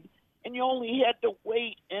emptied, and you only had to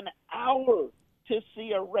wait an hour to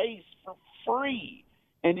see a race for free,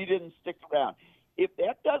 and you didn't stick around. If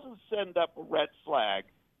that doesn't send up a red flag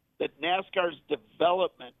that NASCAR's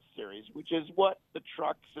development series, which is what the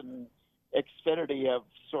trucks and Xfinity have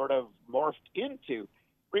sort of morphed into.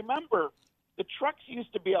 Remember, the trucks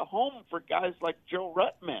used to be a home for guys like Joe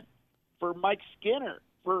Ruttman, for Mike Skinner,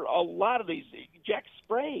 for a lot of these, Jack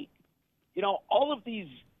Sprague. All of these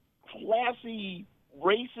classy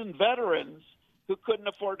racing veterans who couldn't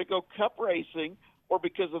afford to go Cup racing or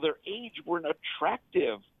because of their age weren't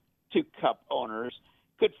attractive to Cup owners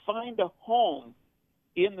could find a home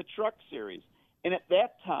in the Truck Series. And at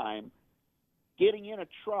that time, getting in a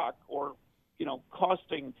truck or,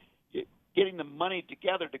 getting the money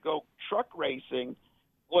together to go truck racing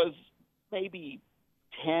was maybe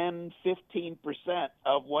 10, 15%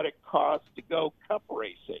 of what it costs to go Cup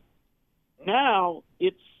racing. Now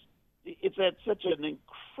it's at such an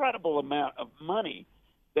incredible amount of money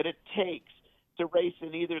that it takes to race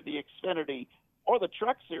in either the Xfinity or the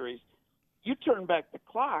Truck Series. You turn back the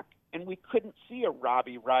clock, and we couldn't see a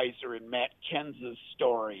Robbie Reiser and Matt Kenseth's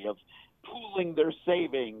story of pooling their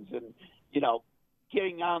savings and,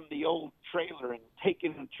 getting on the old trailer and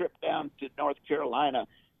taking a trip down to North Carolina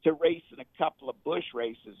to race in a couple of Busch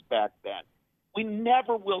races back then. We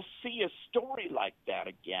never will see a story like that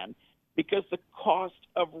again because the cost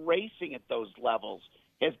of racing at those levels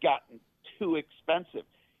has gotten too expensive.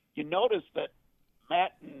 You notice that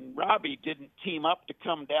Matt and Robbie didn't team up to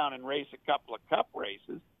come down and race a couple of Cup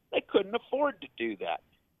races. They couldn't afford to do that.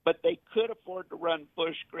 But they could afford to run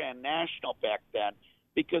Busch Grand National back then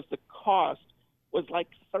because the cost was like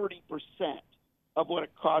 30% of what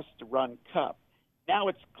it costs to run Cup. Now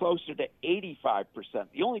it's closer to 85%.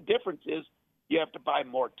 The only difference is you have to buy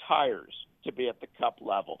more tires to be at the Cup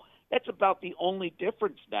level. That's about the only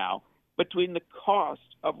difference now between the cost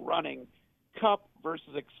of running Cup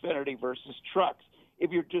versus Xfinity versus trucks.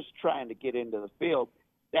 If you're just trying to get into the field,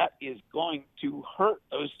 that is going to hurt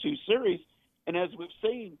those two series. And as we've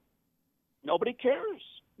seen, nobody cares.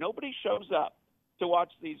 Nobody shows up to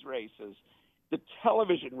watch these races. The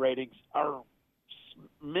television ratings are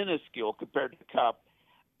minuscule compared to Cup,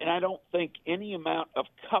 and I don't think any amount of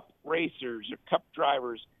Cup racers or Cup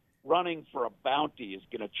drivers running for a bounty is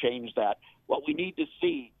going to change that. What we need to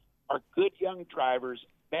see are good young drivers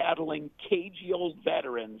battling cagey old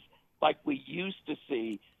veterans like we used to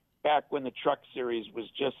see back when the Truck Series was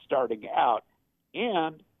just starting out,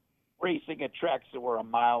 and racing at tracks that were a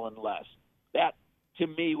mile and less. That, to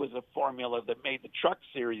me, was a formula that made the Truck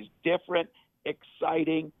Series different,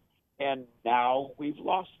 exciting, and now we've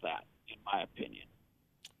lost that, in my opinion.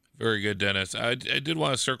 Very good, Dennis. I did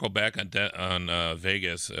want to circle back on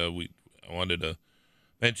Vegas. I wanted to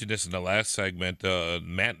mention this in the last segment.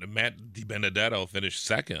 Matt DiBenedetto finished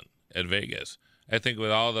second at Vegas. I think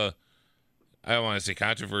with all the, I don't want to say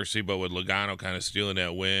controversy, but with Logano kind of stealing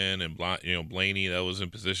that win and Blaney that was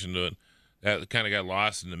in position to, that kind of got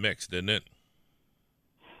lost in the mix, didn't it?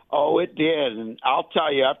 Oh, it did. And I'll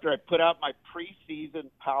tell you, after I put out my preseason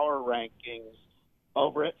power rankings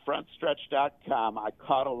over at frontstretch.com, I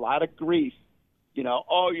caught a lot of grief.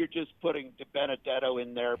 You're just putting DiBenedetto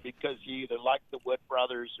in there because you either like the Wood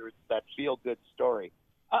brothers or it's that feel-good story.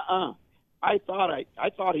 I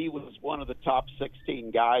thought he was one of the top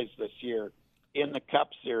 16 guys this year in the Cup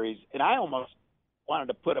Series, and I almost wanted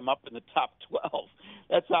to put him up in the top 12.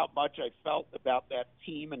 That's how much I felt about that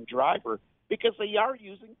team and driver, because they are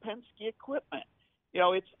using Penske equipment.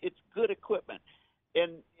 It's good equipment.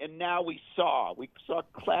 And now we saw a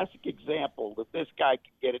classic example that this guy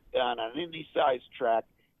can get it done on an Indy-sized track.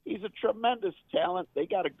 He's a tremendous talent. They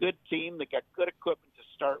got a good team. They got good equipment to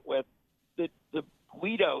start with. The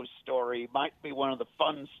Guido story might be one of the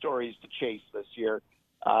fun stories to chase this year.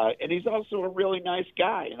 And he's also a really nice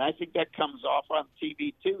guy, and I think that comes off on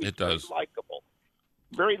TV too. He's It does.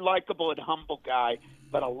 Very likable and humble guy,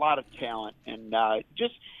 but a lot of talent. And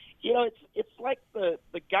just, it's like the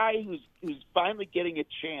guy who's finally getting a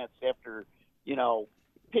chance after,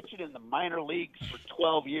 pitching in the minor leagues for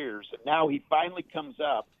 12 years, and now he finally comes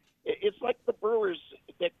up. It's like the Brewers,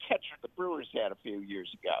 that catcher the Brewers had a few years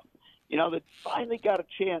ago. That finally got a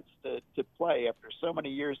chance to play after so many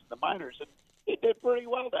years in the minors, and he did pretty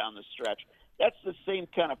well down the stretch. That's the same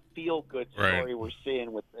kind of feel-good story we're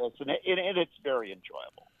seeing with this, and it's very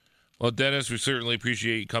enjoyable. Well, Dennis, we certainly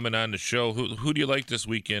appreciate you coming on the show. Who do you like this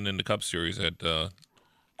weekend in the Cup Series at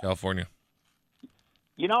California?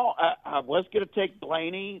 I was going to take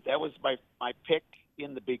Blaney. That was my pick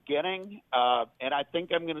in the beginning, and I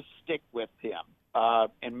think I'm going to stick with him.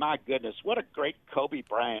 And my goodness, what a great Kobe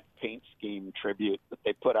Bryant paint scheme tribute that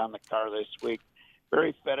they put on the car this week.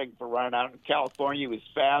 Very fitting for running out in California. He was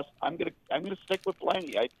fast. I'm gonna stick with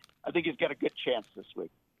Blaney. I think he's got a good chance this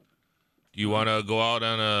week. Do you want to go out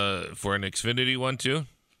for an Xfinity one too?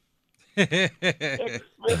 Xfinity?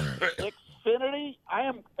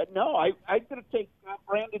 I'm going to take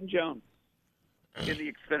Brandon Jones in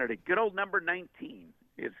the Xfinity. Good old number 19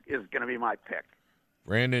 is going to be my pick.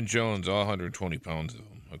 Brandon Jones, all 120 pounds of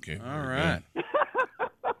him. Okay. All right.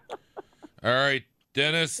 All right,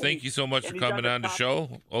 Dennis, thank you so much for coming on the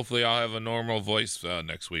show. Hopefully I'll have a normal voice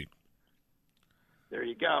next week. There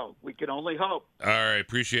you go. We can only hope. All right.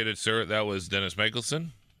 Appreciate it, sir. That was Dennis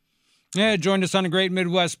Michelsen. Yeah, joined us on the Great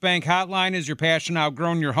Midwest Bank Hotline. Is your passion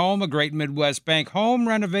outgrown your home? A Great Midwest Bank home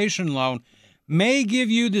renovation loan may give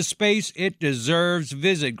you the space it deserves.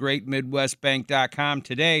 Visit greatmidwestbank.com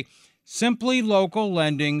today. Simply local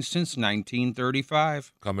lending since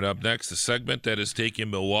 1935. Coming up next, a segment that is taking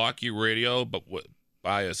Milwaukee radio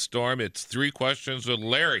by a storm. It's 3 Questions with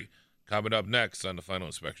Larry. Coming up next on the Final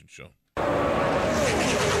Inspection Show.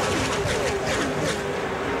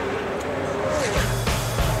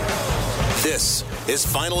 This is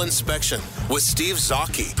Final Inspection with Steve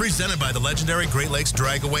Zautke, presented by the legendary Great Lakes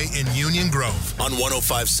Dragaway in Union Grove on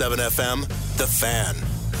 105.7 FM, The Fan.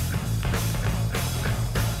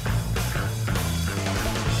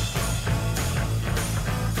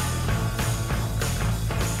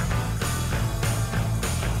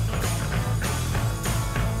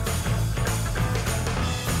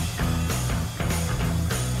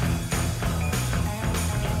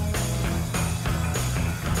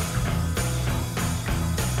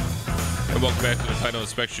 Welcome back to the Final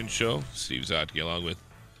Inspection Show. Steve Zautke along with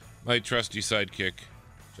my trusty sidekick,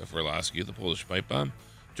 Jeff Orloski, the Polish Pipe Bomb.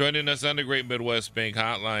 Joining us on the Great Midwest Bank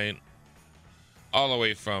Hotline, all the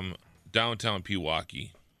way from downtown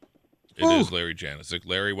Pewaukee, it is Larry Janicek.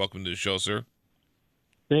 Larry, welcome to the show, sir.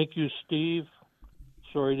 Thank you, Steve.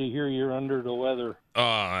 Sorry to hear you're under the weather. Oh,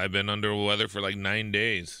 I've been under the weather for like 9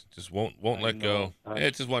 days. Just won't let go.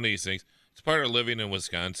 It's just one of these things. It's part of living in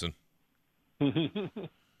Wisconsin.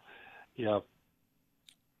 Yeah.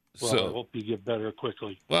 Well, So, I hope you get better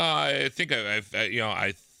quickly. Well, I think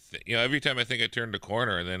every time I think I turn the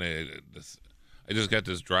corner, and then I just got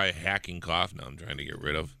this dry hacking cough. Now I'm trying to get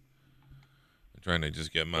rid of. I'm trying to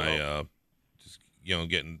just get my,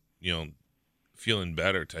 feeling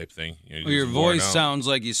better type thing. Your voice sounds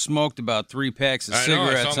like you smoked about 3 packs of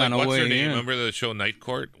cigarettes on the what's way her name? in. Remember the show Night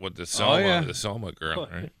Court with the Selma girl,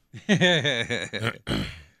 right?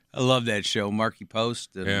 I love that show, Marky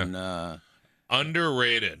Post. And,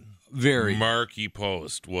 underrated. Very. Marky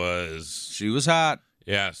Post was. She was hot.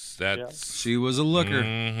 Yes, that's. She was a looker.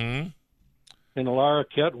 Mm-hmm. And Lara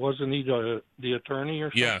Kett, wasn't he the attorney or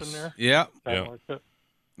something there? Yeah.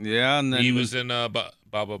 Yeah, and then he was in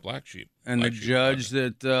Baba Black Sheep. And Black the Sheep, judge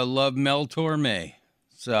that loved Mel Torme.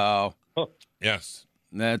 So. Yes.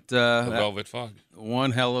 That Velvet Fog.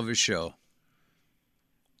 One hell of a show.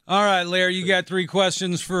 All right, Larry, you got 3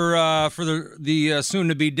 questions for the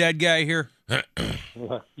soon-to-be dead guy here?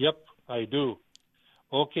 Yep, I do.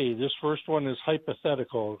 Okay, this first one is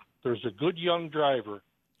hypothetical. There's a good young driver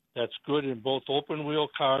that's good in both open-wheel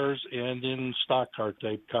cars and in stock car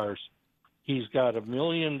type cars. He's got $1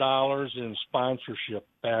 million in sponsorship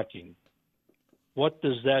backing. What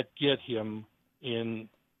does that get him in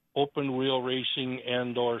open-wheel racing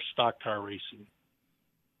and or stock car racing?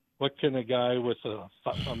 What can a guy with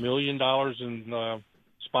 $1 million in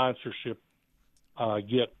sponsorship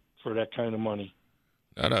get for that kind of money?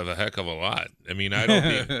 That'd have a heck of a lot. I mean, I don't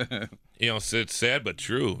think it's sad but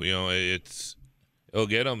true. It'll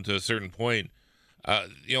get them to a certain point.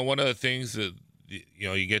 One of the things that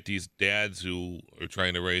you get these dads who are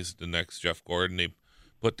trying to race the next Jeff Gordon. They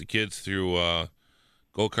put the kids through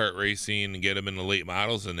go-kart racing and get them in the late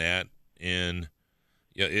models and that. And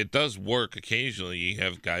it does work occasionally. You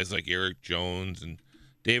have guys like Eric Jones and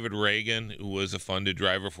David Reagan, who was a funded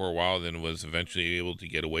driver for a while, then was eventually able to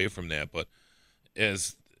get away from that. But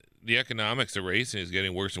as the economics of racing is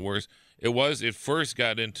getting worse and worse, it first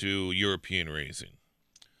got into European racing.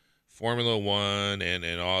 Formula One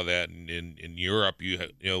and all that in Europe,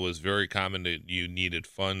 it was very common that you needed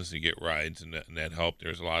funds to get rides, and that helped.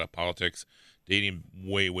 There's a lot of politics dating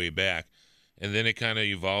way back, and then it kind of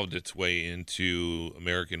evolved its way into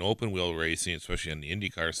American open wheel racing, especially on the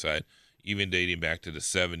IndyCar side, even dating back to the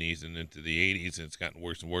 70s and into the 80s, and it's gotten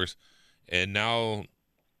worse and worse. And now,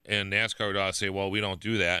 and NASCAR would all say, well, we don't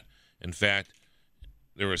do that. In fact,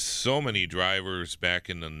 there were so many drivers back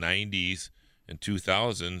in the 90s and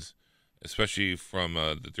 2000s, especially from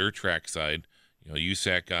the dirt track side,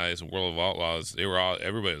 USAC guys and World of Outlaws,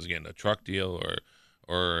 everybody was getting a truck deal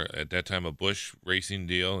or at that time a Busch racing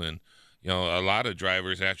deal. And, a lot of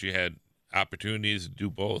drivers actually had opportunities to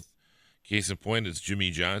do both. Case in point is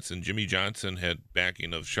Jimmy Johnson. Jimmy Johnson had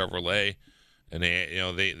backing of Chevrolet, and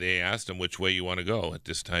they asked him which way you want to go at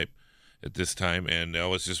this time. And that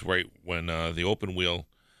was just right when the open wheel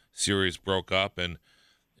series broke up, and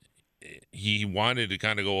he wanted to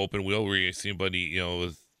kind of go open wheel racing, but he,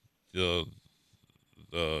 with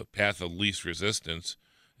the path of least resistance,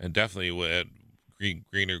 and definitely at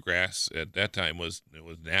greener grass at that time was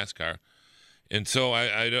NASCAR. And so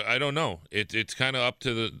I don't know. It's kind of up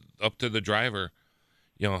to the driver,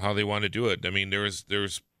 how they want to do it. I mean, there's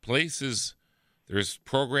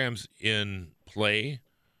programs in play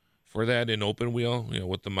for that in open wheel,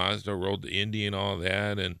 with the Mazda Road to Indy and all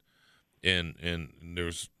that, and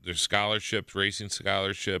there's scholarships, racing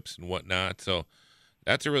scholarships and whatnot. So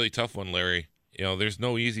that's a really tough one, Larry. There's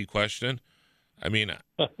no easy question. I mean,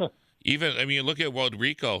 you look at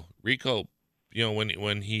Rico,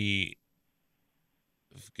 when he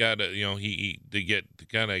got he to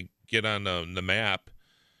kind of get on the map,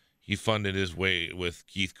 he funded his way with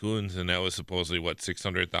Keith Coons, and that was supposedly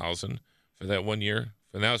 $600,000 for that 1 year,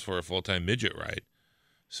 and that was for a full-time midget ride.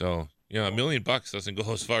 So $1 million doesn't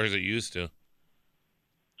go as far as it used to.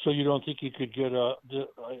 So you don't think you could get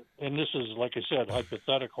and this is, like I said,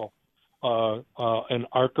 hypothetical, an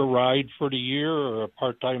ARCA ride for the year or a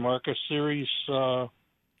part-time ARCA series? Well,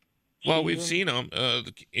 we've seen them.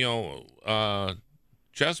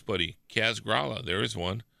 Chess buddy, Kaz Gralla, there is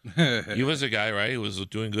one. He was a guy, right, who was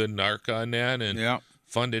doing good in ARCA on that, and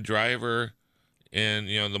funded driver. And,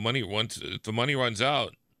 if the money runs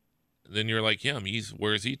out, then you're like him.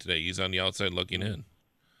 Where is he today? He's on the outside looking in.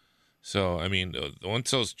 So, I mean,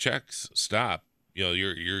 once those checks stop, you're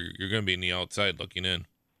going to be in the outside looking in.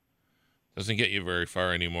 Doesn't get you very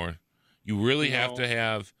far anymore. You really have to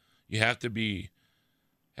have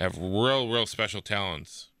real special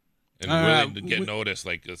talents and really get noticed,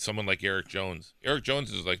 like someone like Eric Jones. Eric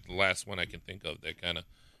Jones is like the last one I can think of that kind of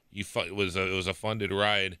it was a funded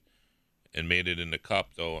ride and made it in the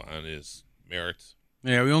Cup though on his merits.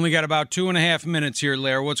 Yeah, we only got about 2.5 minutes here,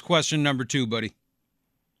 Lair. What's question number 2, buddy?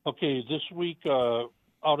 Okay, this week, out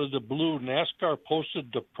of the blue, NASCAR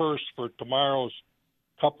posted the purse for tomorrow's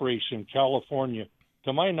Cup race in California.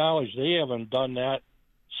 To my knowledge, they haven't done that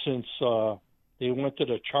since they went to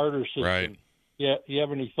the charter system. Right. Yeah, you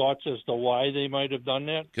have any thoughts as to why they might have done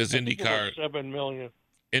that? Because IndyCar, $7 million.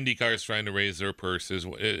 IndyCar is trying to raise their purses.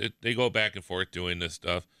 They go back and forth doing this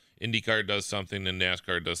stuff. IndyCar does something, then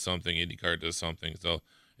NASCAR does something, IndyCar does something. So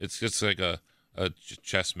it's just like a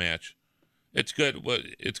chess match. It's good.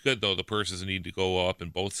 It's good though. The purses need to go up in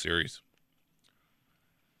both series.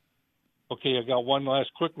 Okay, I got one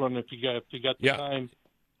last quick one. If you got the time,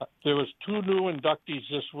 there was 2 new inductees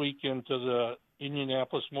this week into the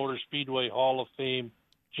Indianapolis Motor Speedway Hall of Fame: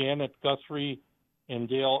 Janet Guthrie and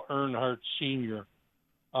Dale Earnhardt Sr.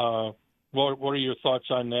 What are your thoughts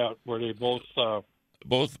on that? Were they both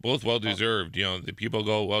well deserved? The people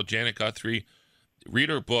go, well, Janet Guthrie. Read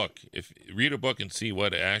her book. Read her book and see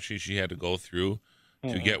what actually she had to go through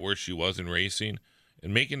to get where she was in racing.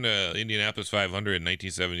 And making the Indianapolis 500 in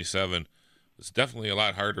 1977 was definitely a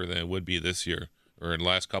lot harder than it would be this year or in the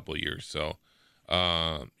last couple of years. So,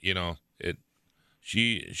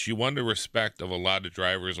 she won the respect of a lot of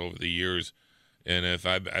drivers over the years. And if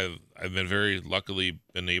I've been very luckily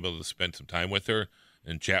been able to spend some time with her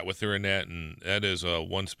and chat with her and that is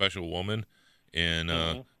one special woman. And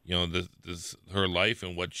her life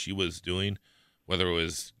and what she was doing, whether it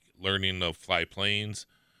was learning to fly planes,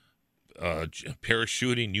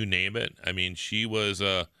 parachuting, you name it. I mean, she was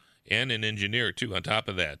and an engineer too on top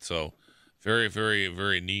of that. So very, very,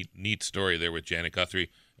 very neat story there with Janet Guthrie.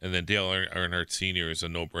 And then Dale Earnhardt Sr. is a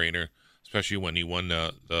no-brainer, especially when he won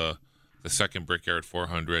the second Brickyard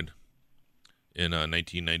 400 in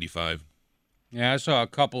 1995. Yeah, I saw a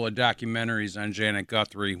couple of documentaries on Janet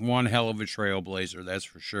Guthrie. One hell of a trailblazer, that's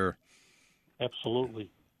for sure. Absolutely.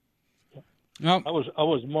 Nope. I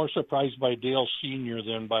was more surprised by Dale Sr.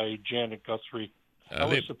 than by Janet Guthrie. I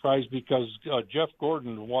was surprised because Jeff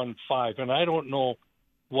Gordon won 5, and I don't know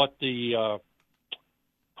what the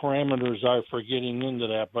parameters are for getting into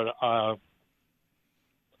that, but I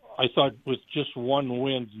thought with just one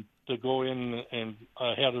win to go in and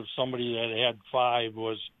ahead of somebody that had 5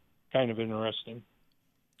 was kind of interesting.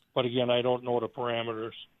 But again, I don't know the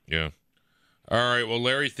parameters. Yeah. All right. Well,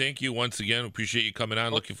 Larry, thank you once again. Appreciate you coming on.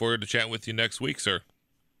 Okay. Looking forward to chatting with you next week, sir.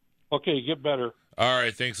 Okay, get better. All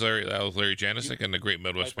right. Thanks, Larry. That was Larry Janicek on the Great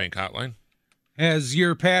Midwest Bank Hotline. Has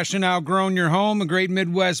your passion outgrown your home? A Great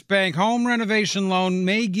Midwest Bank home renovation loan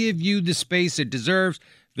may give you the space it deserves.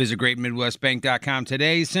 Visit greatmidwestbank.com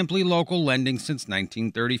today. Simply local lending since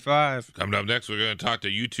 1935. Coming up next, we're going to talk to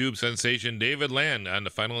YouTube sensation David Land on the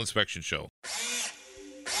Final Inspection Show.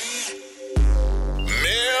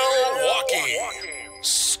 Milwaukee,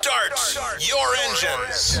 start your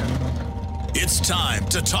engines. It's time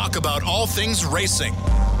to talk about all things racing.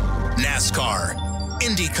 NASCAR,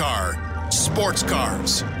 IndyCar, sports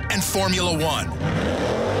cars, and Formula One.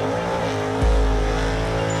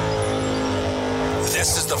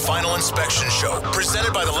 This is the Final Inspection Show,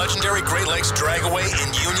 presented by the legendary Great Lakes Dragaway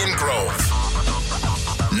in Union Grove.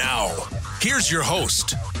 Now, here's your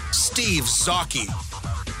host, Steve Zautke.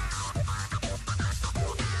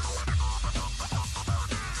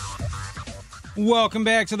 Welcome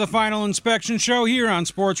back to the Final Inspection Show here on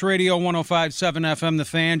Sports Radio 105.7 FM. The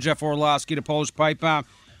Fan, Jeff Orloski, the Polish Pipe Bomb.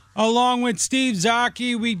 Along with Steve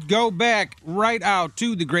Zautke, we go back right out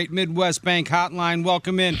to the Great Midwest Bank Hotline.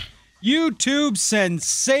 Welcome in YouTube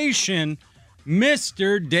sensation,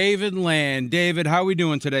 Mr. David Land. David, how we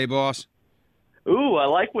doing today, boss? Ooh, I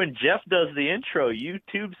like when Jeff does the intro.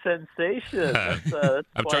 YouTube sensation.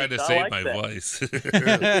 I'm trying to save my voice.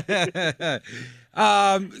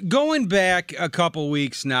 Going back a couple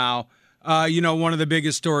weeks now, one of the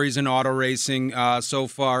biggest stories in auto racing so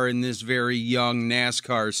far in this very young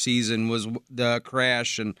NASCAR season was the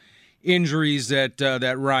crash and injuries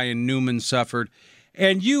that Ryan Newman suffered.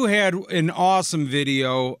 And you had an awesome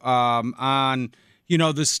video on,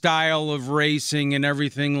 the style of racing and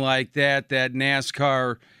everything like that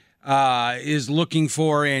NASCAR is looking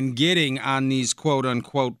for and getting on these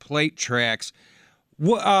quote-unquote plate tracks.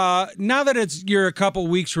 Now that you're a couple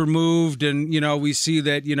weeks removed and, we see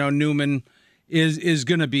that, Newman is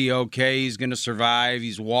going to be okay. He's going to survive.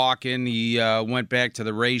 He's walking. He went back to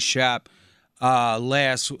the race shop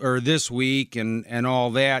this week and all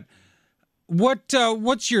that.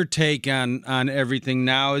 What's your take on everything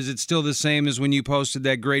now? Is it still the same as when you posted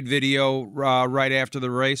that great video right after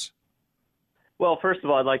the race? Well, first of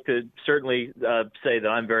all, I'd like to certainly say that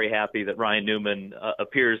I'm very happy that Ryan Newman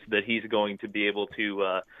appears that he's going to be able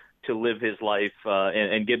to live his life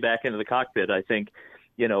and get back into the cockpit. I think,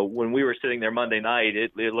 when we were sitting there Monday night,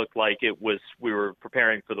 it looked like we were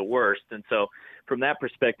preparing for the worst, and so from that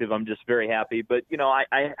perspective, I'm just very happy. But,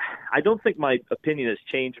 I don't think my opinion has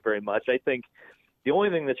changed very much. I think the only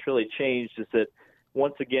thing that's really changed is that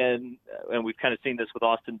once again, and we've kind of seen this with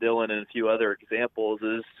Austin Dillon and a few other examples,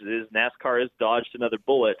 is NASCAR has dodged another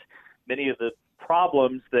bullet. Many of the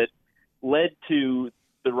problems that led to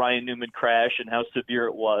the Ryan Newman crash and how severe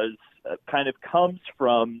it was kind of comes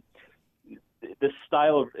from this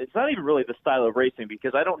style of, it's not even really the style of racing,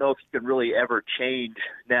 because I don't know if you can really ever change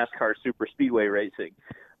NASCAR super speedway racing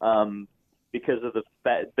because of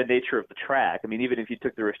the nature of the track. I mean, even if you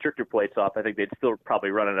took the restrictor plates off, I think they'd still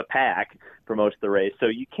probably run in a pack for most of the race. So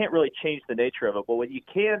you can't really change the nature of it. But what you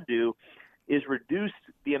can do is reduce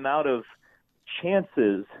the amount of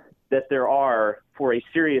chances that there are for a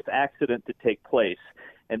serious accident to take place.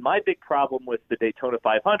 And my big problem with the Daytona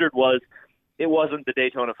 500 was it wasn't the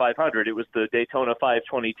Daytona 500. It was the Daytona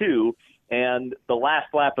 522. And the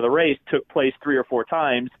last lap of the race took place 3 or 4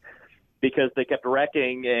 times because they kept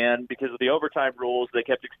wrecking, and because of the overtime rules, they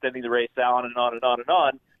kept extending the race on and on and on and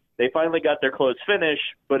on. They finally got their close finish,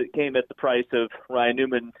 but it came at the price of Ryan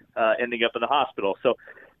Newman ending up in the hospital. So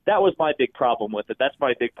that was my big problem with it. That's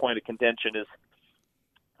my big point of contention is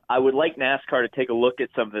I would like NASCAR to take a look at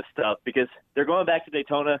some of this stuff because they're going back to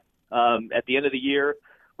Daytona at the end of the year,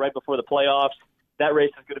 right before the playoffs. That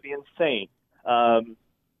race is going to be insane.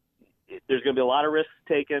 There's going to be a lot of risks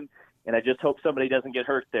taken. and I just hope somebody doesn't get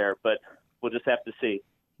hurt there, but we'll just have to see.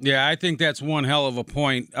 Yeah, I think that's one hell of a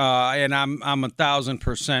point, and I'm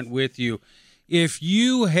 1,000% with you. If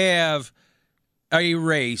you have a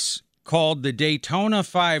race called the Daytona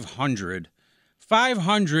 500,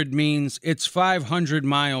 500 means it's 500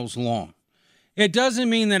 miles long. It doesn't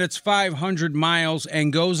mean that it's 500 miles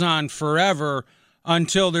and goes on forever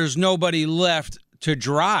until there's nobody left to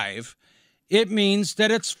drive. It means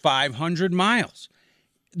that it's 500 miles.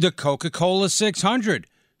 The Coca-Cola 600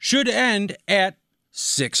 should end at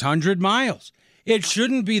 600 miles. It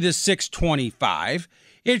shouldn't be the 625.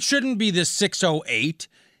 It shouldn't be the 608.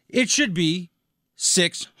 It should be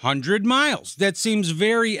 600 miles. That seems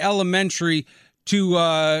very elementary to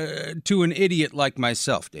an idiot like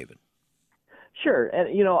myself, David. Sure,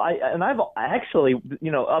 and I've actually,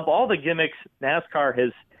 of all the gimmicks NASCAR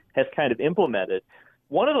has kind of implemented,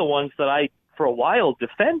 one of the ones that I for a while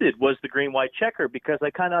defended was the green-white checker, because I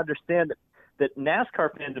kind of understand that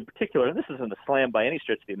NASCAR fans in particular, and this isn't a slam by any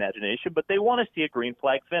stretch of the imagination, but they want to see a green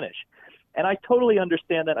flag finish, and I totally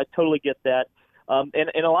understand that. I totally get that. And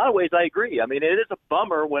in a lot of ways, I agree. I mean, it is a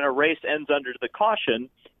bummer when a race ends under the caution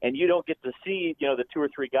and you don't get to see, the two or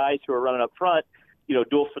three guys who are running up front,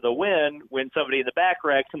 duel for the win when somebody in the back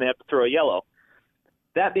wrecks and they have to throw a yellow.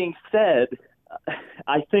 That being said,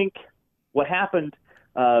 I think what happened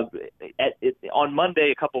on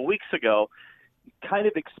Monday a couple of weeks ago kind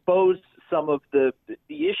of exposed some of the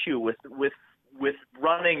issue with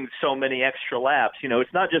running so many extra laps.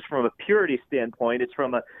 It's not just from a purity standpoint; it's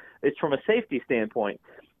from a safety standpoint,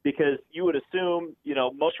 because you would assume,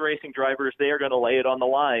 most racing drivers, they are going to lay it on the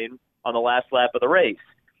line on the last lap of the race.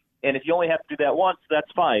 And if you only have to do that once,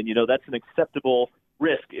 that's fine. That's an acceptable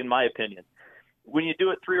risk, in my opinion. When you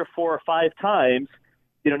do it 3 or 4 or 5 times,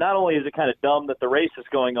 not only is it kind of dumb that the race is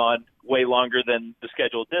going on way longer than the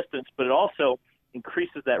scheduled distance, but it also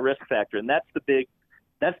increases that risk factor. And that's the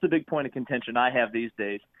big point of contention I have these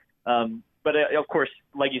days. But of course,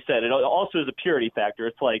 like you said, it also is a purity factor.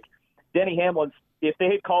 It's like Denny Hamlin's, if they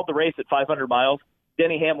had called the race at 500 miles,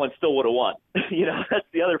 Denny Hamlin still would have won. That's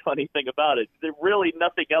the other funny thing about it. There really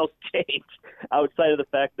nothing else changed outside of the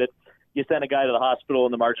fact that you sent a guy to the hospital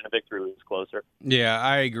and the margin of victory was closer. Yeah,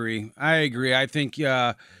 I agree. I think,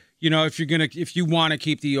 if you want to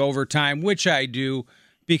keep the overtime, which I do,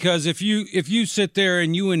 because if you sit there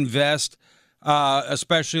and you invest,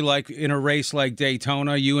 especially like in a race like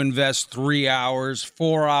Daytona, you invest 3 hours,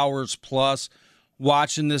 4 hours plus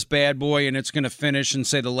watching this bad boy, and it's going to finish and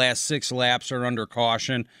say the last 6 laps are under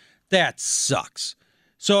caution. That sucks.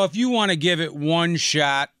 So if you want to give it one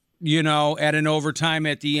shot, at an overtime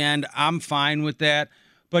at the end, I'm fine with that.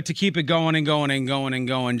 But to keep it going and going and going and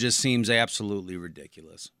going just seems absolutely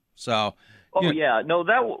ridiculous. So, yeah, no,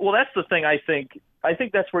 that's the thing. I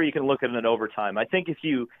think that's where you can look at an overtime. I think if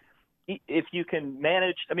you can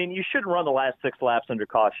manage, you shouldn't run the last 6 laps under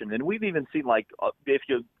caution. And we've even seen, like, if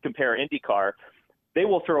you compare IndyCar, they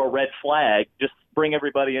will throw a red flag, just bring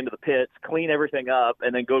everybody into the pits, clean everything up,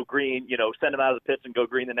 and then go green, send them out of the pits and go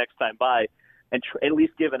green the next time by, and at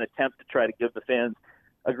least give an attempt to try to give the fans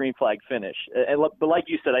a green flag finish. But like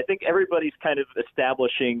you said, I think everybody's kind of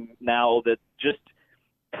establishing now that just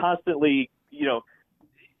constantly,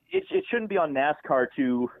 it shouldn't be on NASCAR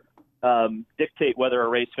to dictate whether a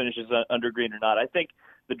race finishes under green or not. I think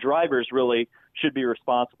the drivers really should be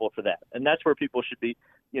responsible for that, and that's where people should be,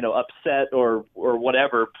 upset or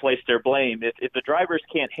whatever, place their blame. If the drivers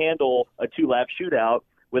can't handle a 2-lap shootout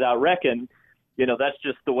without wrecking, that's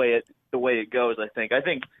just the way it goes. I think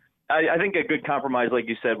a good compromise, like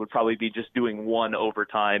you said, would probably be just doing one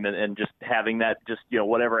overtime and just having that, just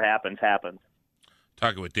whatever happens.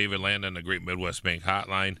 Talking with David Landon, the Great Midwest Bank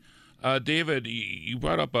Hotline. David, you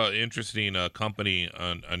brought up an interesting company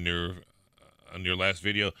on your last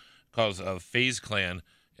video called Phase Clan,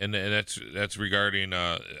 and that's regarding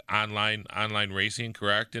online racing,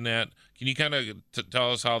 correct? In that, can you kind of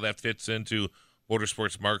tell us how that fits into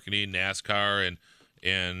motorsports marketing, NASCAR,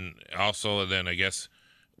 and also then I guess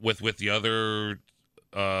with the other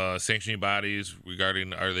sanctioning bodies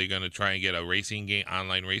regarding, are they going to try and get a racing game,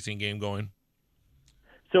 online racing game going?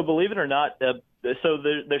 So believe it or not, there's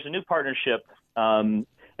a new partnership, and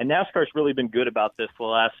NASCAR's really been good about this for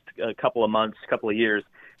the last couple of months, couple of years,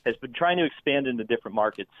 has been trying to expand into different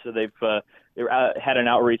markets. So they've had an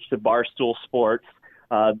outreach to Barstool Sports,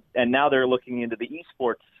 and now they're looking into the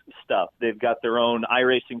esports stuff. They've got their own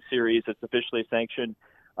iRacing series that's officially sanctioned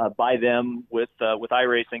by them with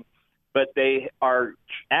iRacing, but they are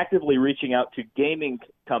actively reaching out to gaming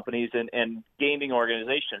companies and gaming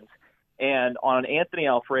organizations. And on Anthony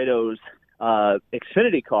Alfredo's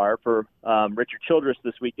Xfinity car for Richard Childress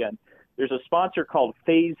this weekend, there's a sponsor called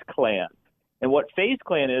FaZe Clan. And what FaZe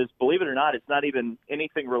Clan is, believe it or not, it's not even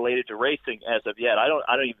anything related to racing as of yet. I don't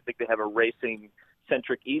even think they have a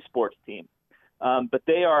racing-centric esports team. But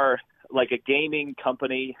they are like a gaming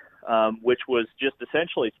company, which was just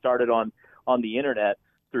essentially started on the internet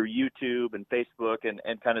through YouTube and Facebook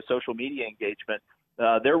and kind of social media engagement.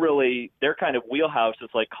 Their kind of wheelhouse is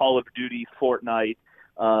like Call of Duty, Fortnite,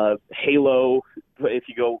 Halo, if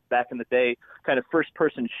you go back in the day, kind of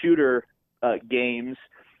first-person shooter games,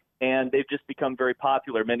 and they've just become very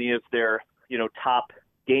popular. Many of their top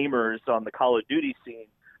gamers on the Call of Duty scene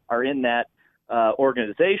are in that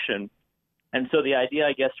organization. And so the idea,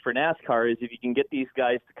 I guess, for NASCAR is if you can get these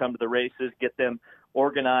guys to come to the races, get them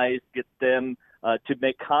organized, get them to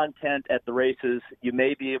make content at the races, you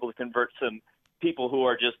may be able to convert some people who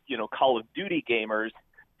are just, Call of Duty gamers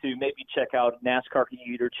to maybe check out NASCAR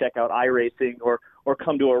Heat or check out iRacing or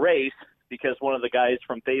come to a race because one of the guys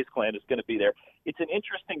from FaZe Clan is going to be there. It's an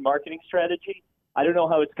interesting marketing strategy. I don't know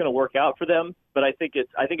how it's going to work out for them, but I think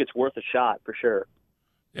it's worth a shot for sure.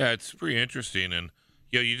 Yeah, it's pretty interesting, and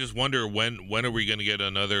you just wonder when are we going to get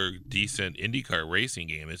another decent IndyCar racing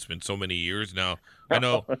game? It's been so many years now. I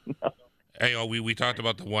know. No. We talked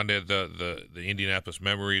about the one that the Indianapolis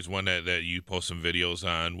Memories one that you post some videos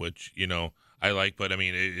on, which I like, but I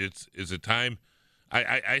mean it's a time.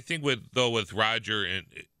 I think with Roger and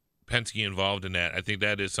Penske involved in that, I think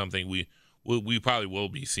that is something we probably will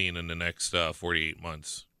be seeing in the next 48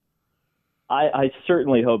 months. I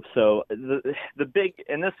certainly hope so. The big,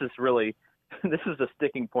 and this is a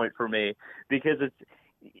sticking point for me because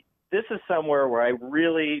this is somewhere where I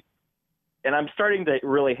really, and I'm starting to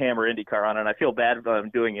really hammer IndyCar on it, and I feel bad about I'm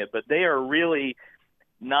doing it, but they are really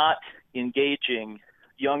not engaging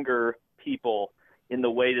younger people in the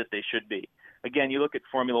way that they should be. Again, you look at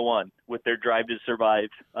Formula One with their Drive to Survive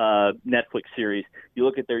Netflix series. You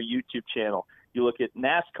look at their YouTube channel. You look at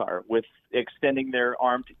NASCAR with extending their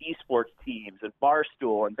arm to esports teams and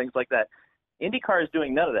Barstool and things like that. IndyCar is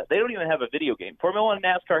doing none of that. They don't even have a video game. Formula One and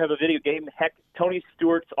NASCAR have a video game. Heck, Tony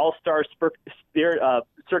Stewart's All-Star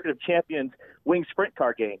Circuit of Champions Wing Sprint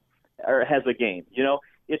Car game has a game.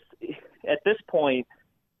 It's at this point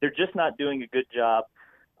they're just not doing a good job,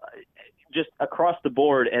 just across the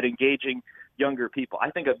board at engaging younger people.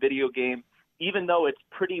 I think a video game, even though it's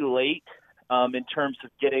pretty late in terms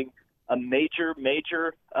of getting a major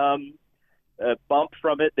bump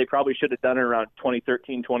from it, they probably should have done it around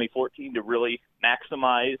 2013, 2014 to really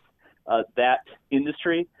maximize that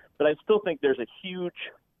industry. But I still think there's a huge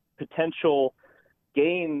potential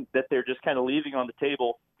gain that they're just kind of leaving on the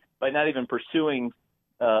table by not even pursuing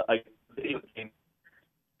a video game.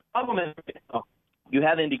 The problem is you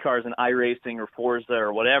have IndyCars and iRacing or Forza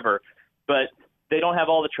or whatever, but they don't have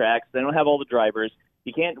all the tracks. They don't have all the drivers.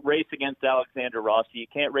 You can't race against Alexander Rossi. You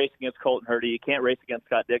can't race against Colton Herta. You can't race against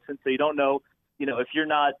Scott Dixon. So you don't know, if you're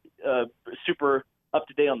not super up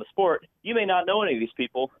to date on the sport, you may not know any of these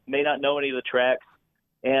people, may not know any of the tracks,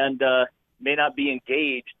 and may not be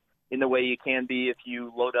engaged in the way you can be if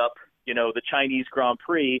you load up, the Chinese Grand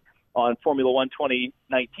Prix on Formula One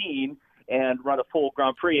 2019 and run a full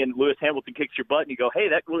Grand Prix, and Lewis Hamilton kicks your butt, and you go, hey,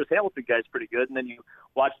 that Lewis Hamilton guy's pretty good, and then you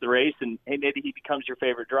watch the race, and hey, maybe he becomes your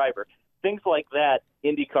favorite driver. Things like that,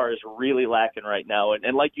 IndyCar is really lacking right now.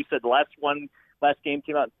 And like you said, the last game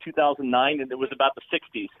came out in 2009, and it was about the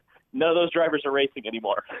 60s. None of those drivers are racing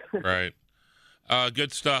anymore. Right.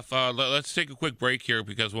 Good stuff. Let's take a quick break here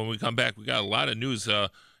because when we come back, we got a lot of news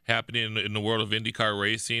happening in the world of IndyCar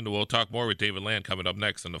racing. We'll talk more with David Land coming up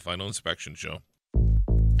next on the Final Inspection Show.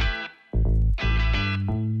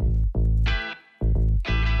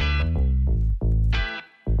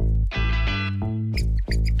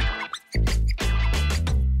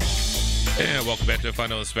 And welcome back to the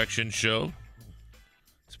Final Inspection Show.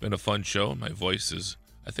 It's been a fun show. My voice is,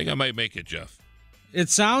 I think I might make it, Jeff. It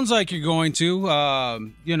sounds like you're going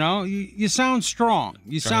to. You sound strong.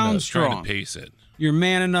 You sound strong. Trying to pace it. You're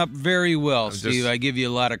manning up very well, Steve. I give you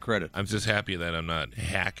a lot of credit. I'm just happy that I'm not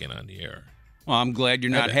hacking on the air. Well, I'm glad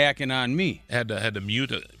you're not hacking on me. Had to mute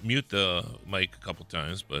the mic a couple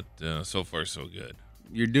times, but so far so good.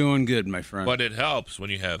 You're doing good, my friend. But it helps when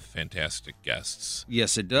you have fantastic guests.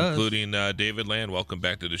 Yes, it does. Including David Land. Welcome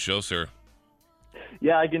back to the show, sir.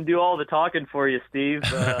 Yeah, I can do all the talking for you, Steve.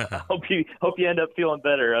 I hope you end up feeling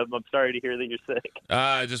better. I'm sorry to hear that you're sick.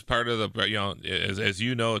 Just part of the, as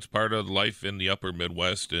you know, it's part of life in the upper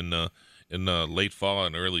Midwest in the late fall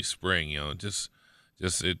and early spring. Just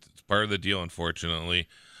it's part of the deal, unfortunately.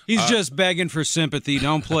 He's just begging for sympathy.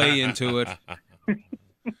 Don't play into it.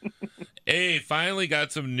 Hey, finally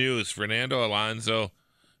got some news. Fernando Alonso,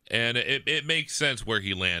 and it makes sense where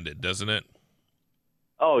he landed, doesn't it?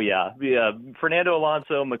 Oh yeah, Fernando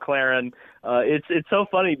Alonso, McLaren. It's so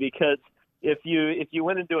funny because if you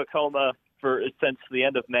went into a coma since the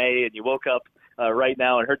end of May and you woke up right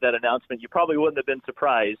now and heard that announcement, you probably wouldn't have been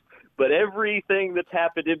surprised. But everything that's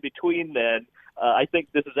happened in between then, I think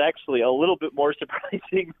this is actually a little bit more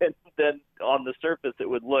surprising than on the surface it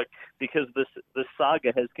would look, because this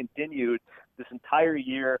saga has continued this entire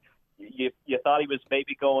year. You thought he was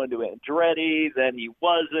maybe going to Andretti, then he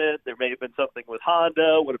wasn't. There may have been something with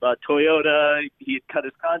Honda. What about Toyota? He had cut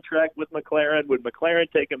his contract with McLaren. Would McLaren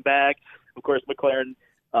take him back? Of course, McLaren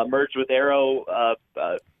merged with Arrow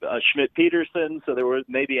Schmidt-Peterson, so there was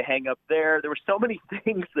maybe a hang-up there. There were so many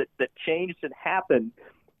things that changed and happened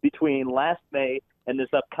between last May and this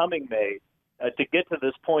upcoming May. To get to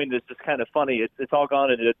this point is just kind of funny. It's all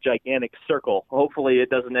gone in a gigantic circle. Hopefully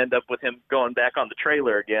it doesn't end up with him going back on the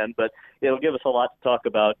trailer again, but it'll give us a lot to talk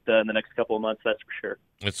about in the next couple of months, that's for sure.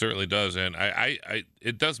 It certainly does, and I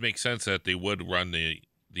it does make sense that they would run the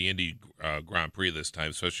Indy Grand Prix this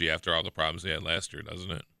time, especially after all the problems they had last year,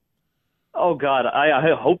 doesn't it? Oh God,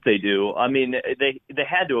 I hope they do. I mean, they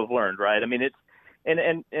had to have learned, right? I mean, it's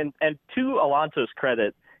and to Alonso's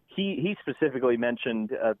credit, he specifically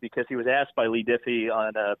mentioned because he was asked by Lee Diffie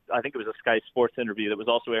on I think it was a Sky Sports interview that was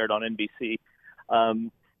also aired on NBC.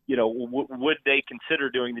 Would they consider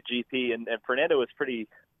doing the GP? And Fernando was pretty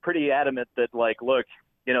adamant that, like, look,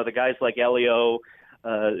 the guys like Elio,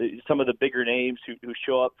 some of the bigger names who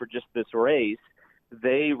show up for just this race,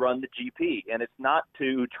 they run the GP, and it's not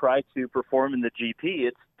to try to perform in the GP.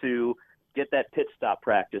 It's to get that pit stop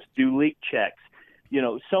practice, do leak checks.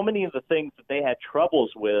 So many of the things that they had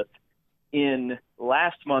troubles with in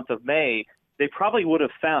last month of May, they probably would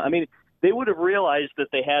have found. I mean, they would have realized that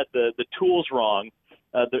they had the tools wrong,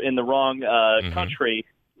 in the wrong country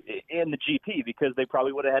in the GP, because they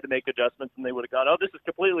probably would have had to make adjustments, and they would have gone, oh, this is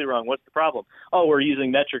completely wrong. What's the problem? Oh, we're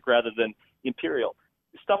using metric rather than imperial.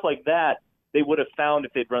 Stuff like that they would have found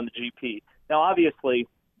if they'd run the GP. Now, obviously,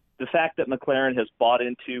 the fact that McLaren has bought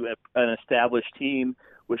into an established team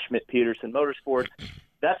with Schmidt-Peterson Motorsports,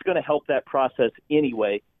 that's going to help that process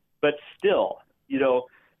anyway. But still,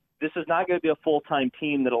 this is not going to be a full-time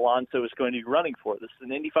team that Alonso is going to be running for. This is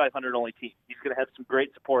an Indy 500 only team. He's going to have some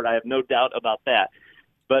great support. I have no doubt about that.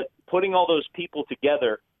 But putting all those people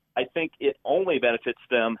together, I think it only benefits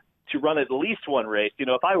them to run at least one race.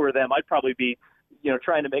 If I were them, I'd probably be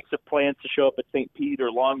trying to make some plans to show up at St. Pete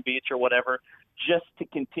or Long Beach or whatever, just to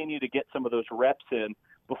continue to get some of those reps in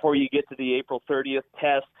before you get to the April 30th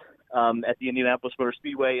test at the Indianapolis Motor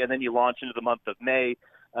Speedway, and then you launch into the month of May,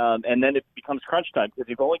 and then it becomes crunch time, because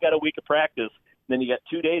you've only got a week of practice, then you got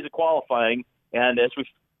 2 days of qualifying, and as we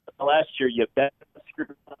saw last year, you bet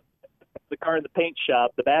the car in the paint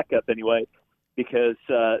shop, the backup anyway, because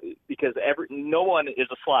no one is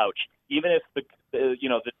a slouch. Even if the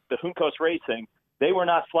Juncos Racing, they were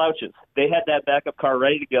not slouches. They had that backup car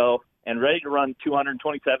ready to go and ready to run 227.5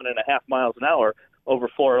 miles an hour over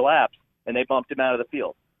 4 laps, and they bumped him out of the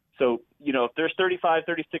field. So, if there's 35,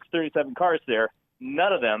 36, 37 cars there,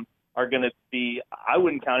 none of them are going to be – I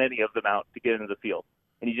wouldn't count any of them out to get into the field,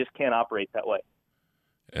 and you just can't operate that way.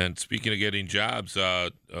 And speaking of getting jobs,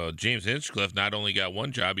 James Hinchcliffe not only got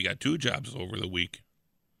one job, he got 2 jobs over the week.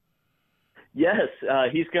 Yes,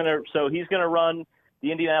 he's gonna run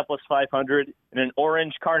the Indianapolis 500 in an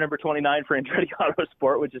orange car number 29 for Andretti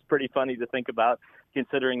Autosport, which is pretty funny to think about,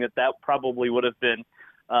 considering that probably would have been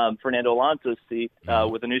Fernando Alonso's seat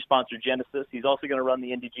with a new sponsor, Genesis. He's also going to run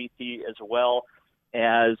the Indy GP as well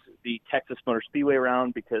as the Texas Motor Speedway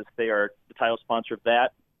round, because they are the title sponsor of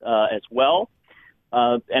that as well.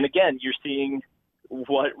 And again, you're seeing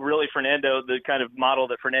what really the kind of model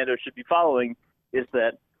that Fernando should be following is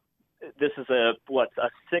that this is a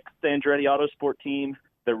 6th Andretti Autosport team.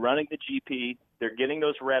 They're running the GP. They're getting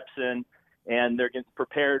those reps in, and they're getting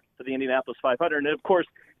prepared for the Indianapolis 500. And of course,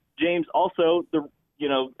 James also,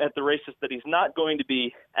 at the races that he's not going to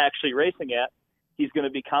be actually racing at, he's going to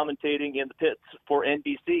be commentating in the pits for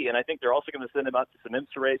NBC. And I think they're also going to send him out to some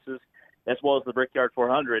IMSA races as well as the Brickyard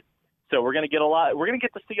 400. So we're going to get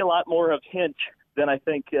to see a lot more of Hinch than I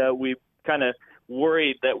think we kind of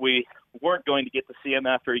worried that we weren't going to get to see him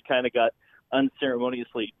after he kind of got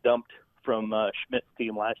unceremoniously dumped from Schmidt's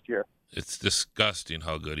team last year. It's disgusting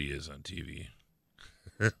how good he is on TV.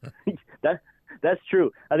 That's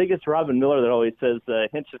true. I think it's Robin Miller that always says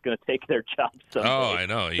Hinch is going to take their job someday. Oh, I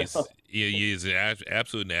know. He's an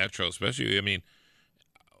absolute natural, especially, I mean,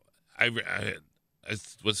 I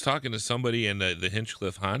was talking to somebody, and the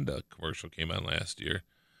Hinchcliffe Honda commercial came on last year.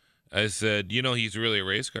 I said, he's really a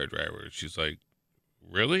race car driver. She's like,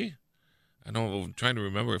 really? I'm trying to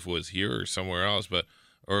remember if it was here or somewhere else,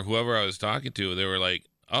 or whoever I was talking to, they were like,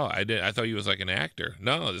 Oh, I did. I thought he was like an actor.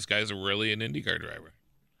 No, this guy's really an IndyCar driver.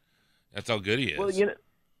 That's how good he is. Well,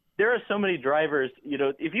 there are so many drivers.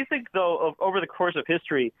 If you think, though, of over the course of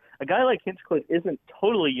history, a guy like Hinchcliffe isn't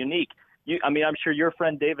totally unique. I'm sure your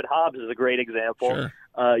friend David Hobbs is a great example.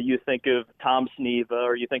 Sure. You think of Tom Sneva,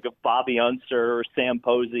 or you think of Bobby Unser or Sam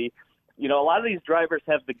Posey. A lot of these drivers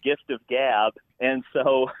have the gift of gab, and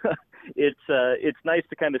so it's nice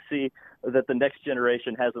to kind of see that the next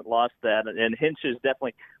generation hasn't lost that. And Hinch is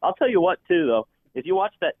definitely. I'll tell you what, too, though. If you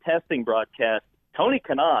watch that testing broadcast, Tony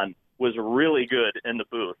Kanaan was really good in the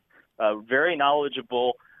booth. Very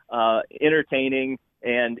knowledgeable, entertaining,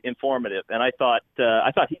 and informative. And I thought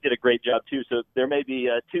he did a great job too. So there may be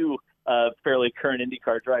two fairly current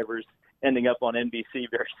IndyCar drivers ending up on NBC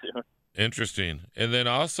very soon. Interesting. And then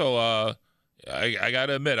also, I got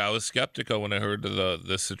to admit, I was skeptical when I heard the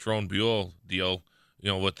Citroen Buell deal.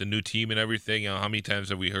 With the new team and everything. How many times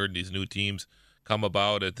have we heard these new teams come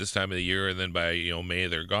about at this time of the year, and then by May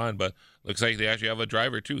they're gone? But looks like they actually have a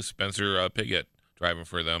driver too, Spencer Pigot, driving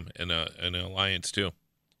for them in an alliance too.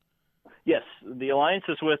 Yes, the alliance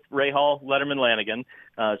is with Ray Hall, Letterman, Lanigan.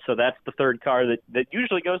 So that's the third car that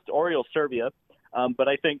usually goes to Oriole Serbia. But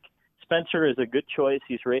I think Spencer is a good choice.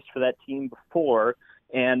 He's raced for that team before.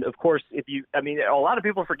 And, of course, a lot of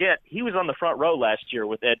people forget he was on the front row last year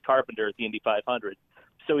with Ed Carpenter at the Indy 500.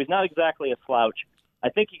 So he's not exactly a slouch. I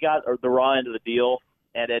think he got the raw end of the deal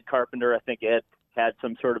at Ed Carpenter. I think Ed had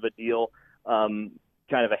some sort of a deal, kind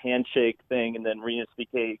of a handshake thing, and then Rinus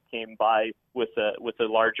VeeKay came by with a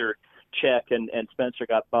larger check, and Spencer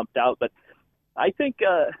got bumped out. But I think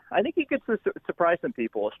he could surprise some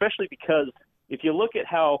people, especially because if you look at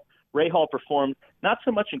how Ray Hall performed, not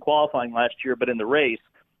so much in qualifying last year, but in the race,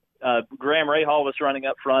 Graham Rahal was running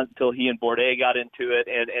up front until he and Bourdais got into it,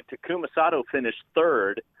 and Takuma Sato finished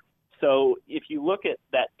third. So if you look at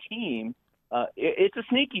that team, it's a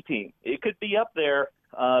sneaky team. It could be up there,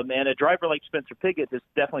 and a driver like Spencer Pigot has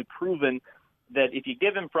definitely proven that if you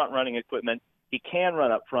give him front-running equipment, he can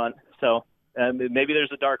run up front. So maybe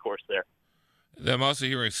there's a dark horse there. I'm also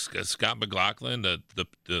hearing Scott McLaughlin,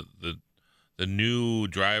 the new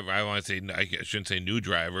driver. I shouldn't say new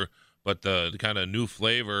driver, but the kind of new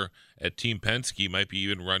flavor at Team Penske might be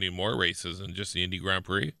even running more races than just the Indy Grand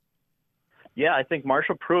Prix. Yeah, I think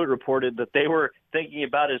Marshall Pruitt reported that they were thinking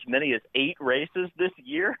about as many as 8 races this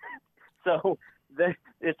year. So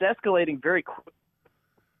it's escalating very quickly.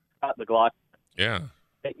 Scott McLaughlin. Yeah.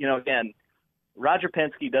 Again, Roger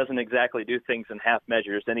Penske doesn't exactly do things in half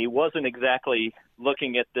measures, and he wasn't exactly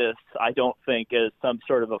looking at this, I don't think, as some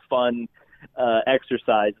sort of a fun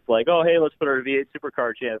exercise. It's like, oh, hey, let's put our V8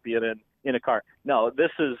 Supercar champion in a car. No,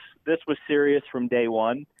 this was serious from day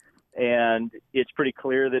one, and it's pretty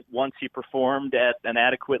clear that once he performed at an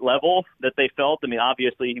adequate level that they felt,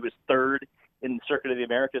 obviously he was third in the Circuit of the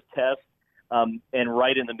Americas test, and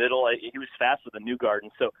right in the middle. He was faster than Newgarden.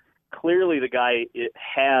 So clearly the guy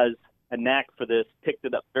has a knack for this, picked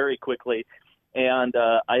it up very quickly. And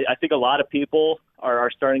I think a lot of people are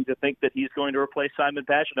starting to think that he's going to replace Simon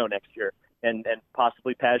Pagenaud next year, and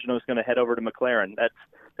possibly Pagenaud is going to head over to McLaren.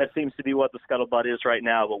 That seems to be what the scuttlebutt is right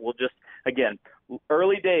now. But we'll just, again,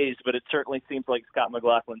 early days, but it certainly seems like Scott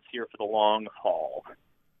McLaughlin's here for the long haul.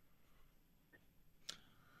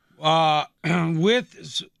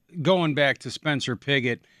 With going back to Spencer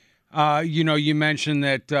Pigot, you mentioned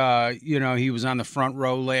that, he was on the front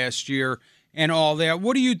row last year and all that.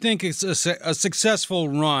 What do you think is a successful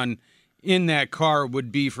run in that car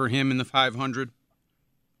would be for him in the 500?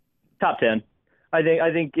 Top 10. I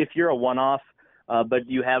think if you're a one-off, but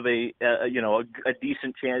you have a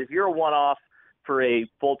decent chance. If you're a one-off for a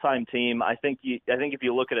full-time team, I think if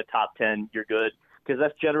you look at a top 10, you're good, because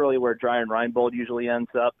that's generally where Dreyer and Reinbold usually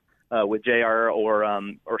ends up with JR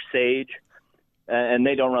or Sage, and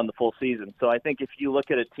they don't run the full season. So I think if you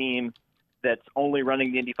look at a team that's only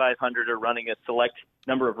running the Indy 500 or running a select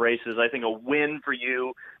number of races, I think a win for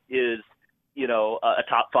you is a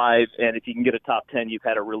top 5, and if you can get a top 10, you've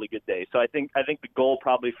had a really good day. So I think the goal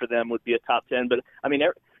probably for them would be a top 10. But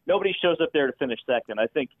nobody shows up there to finish second. I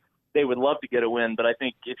think they would love to get a win, but I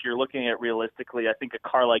think if you're looking at it realistically, I think a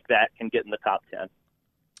car like that can get in the top 10.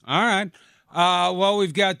 All right. Well,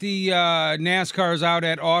 we've got the NASCARs out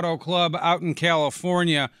at Auto Club out in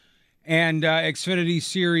California, and Xfinity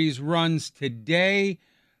Series runs today.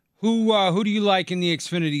 Who do you like in the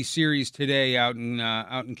Xfinity Series today out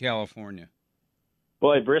in California?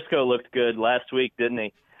 Boy, Briscoe looked good last week, didn't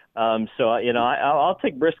he? So I'll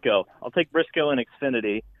take Briscoe. I'll take Briscoe in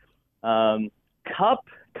Xfinity.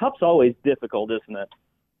 Cup's always difficult, isn't it?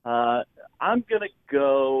 I'm gonna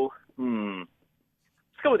go.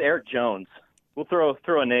 Let's go with Eric Jones. We'll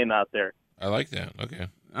throw a name out there. I like that. Okay.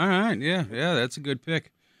 All right. Yeah. That's a good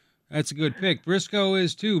pick. Briscoe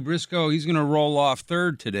is too. Briscoe, he's going to roll off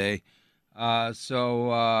third today.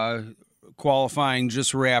 So qualifying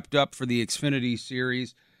just wrapped up for the Xfinity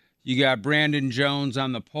Series. You got Brandon Jones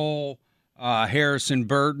on the pole, Harrison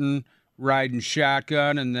Burton riding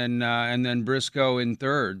shotgun, and then Briscoe in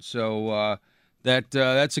third. So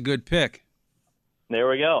that's a good pick. There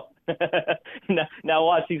we go. Now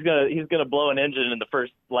watch, he's gonna blow an engine in the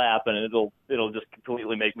first lap, and it'll just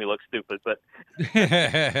completely make me look stupid. But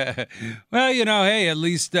well, hey, at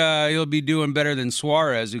least he'll be doing better than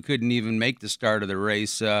Suarez, who couldn't even make the start of the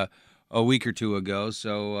race a week or two ago.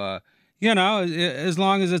 So as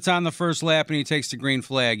long as it's on the first lap and he takes the green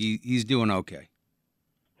flag, he's doing okay.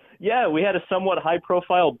 Yeah, we had a somewhat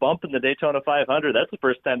high-profile bump in the Daytona 500. That's the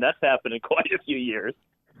first time that's happened in quite a few years.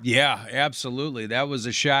 Yeah, absolutely. That was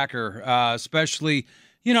a shocker, especially,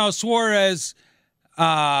 Suarez.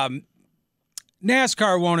 NASCAR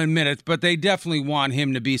won't admit it, but they definitely want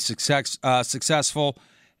him to be successful,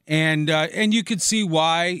 and you could see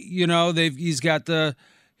why. He's got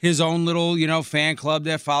his own little fan club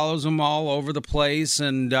that follows him all over the place,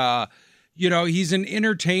 and he's an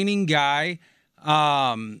entertaining guy.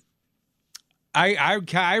 I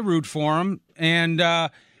root for him, and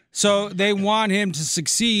so they want him to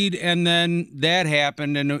succeed, and then that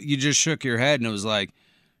happened, and you just shook your head, and it was like,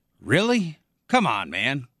 really? Come on,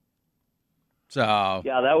 man. So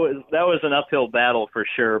yeah, that was an uphill battle for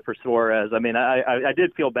sure for Suarez. I mean, I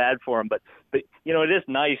did feel bad for him, but it is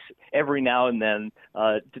nice every now and then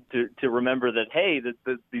to remember that, hey,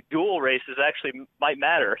 the dual races actually might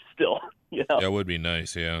matter still. That would be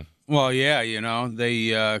nice, yeah. Well, yeah,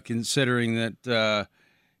 they considering that.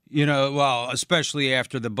 Especially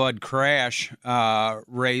after the Bud Crash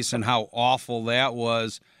race and how awful that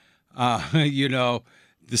was, the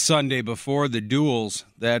Sunday before the duels,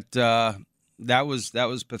 that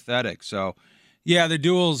was pathetic. So, yeah, the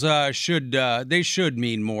duels should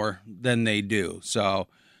mean more than they do. So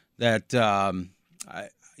that's a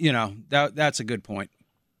good point.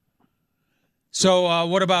 So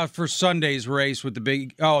what about for Sunday's race with the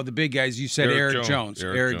big guys? You said Eric Jones.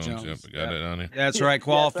 Eric Jones. Yep, I got it on here. That's right.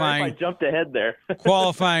 Qualifying. Yeah, sorry if I jumped ahead there.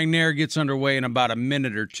 Qualifying there gets underway in about a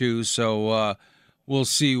minute or two. So we'll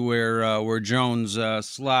see where Jones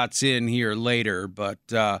slots in here later. But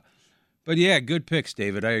yeah, good picks,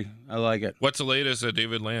 David. I like it. What's the latest at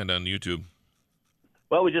David Land on YouTube?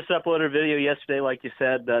 Well, we just uploaded a video yesterday, like you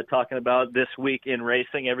said, talking about this week in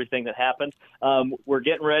racing, everything that happened. We're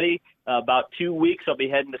getting ready. About 2 weeks, I'll be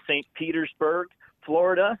heading to St. Petersburg,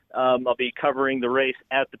 Florida. I'll be covering the race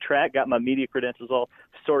at the track. Got my media credentials all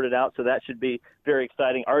sorted out, so that should be very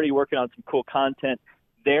exciting. Already working on some cool content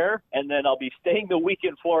there. And then I'll be staying the week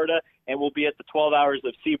in Florida, and we'll be at the 12 Hours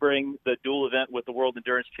of Sebring, the dual event with the World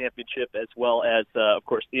Endurance Championship, as well as, of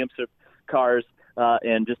course, the IMSA cars.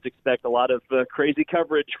 And just expect a lot of crazy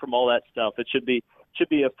coverage from all that stuff. It should be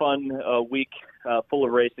a fun week full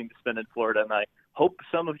of racing to spend in Florida, and I hope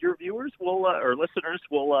some of your viewers or listeners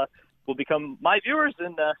will become my viewers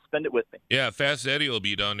and spend it with me. Yeah, Fast Eddie will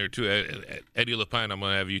be down there too. Eddie LePine, I'm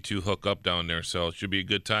going to have you two hook up down there, so it should be a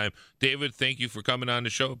good time. David, thank you for coming on the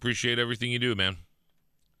show. Appreciate everything you do, man.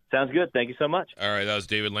 Sounds good. Thank you so much. All right, that was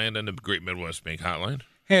David Land on the Great Midwest Bank Hotline.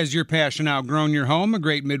 Has your passion outgrown your home? A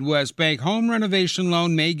Great Midwest Bank home renovation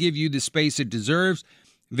loan may give you the space it deserves.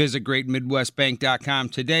 Visit GreatMidwestBank.com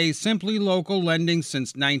today. Simply local lending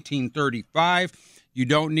since 1935. You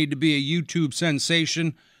don't need to be a YouTube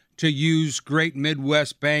sensation to use Great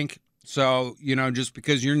Midwest Bank. So, just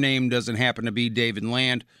because your name doesn't happen to be David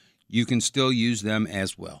Land, you can still use them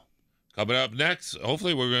as well. Coming up next,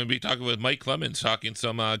 hopefully we're going to be talking with Mike Clemens, talking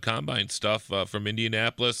some combine stuff from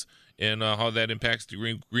Indianapolis and how that impacts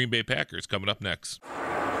the Green Bay Packers. Coming up next.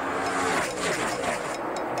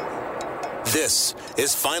 This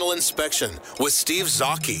is Final Inspection with Steve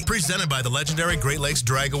Zautke, presented by the legendary Great Lakes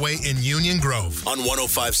Dragaway in Union Grove on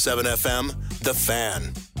 105.7 FM, The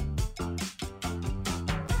Fan.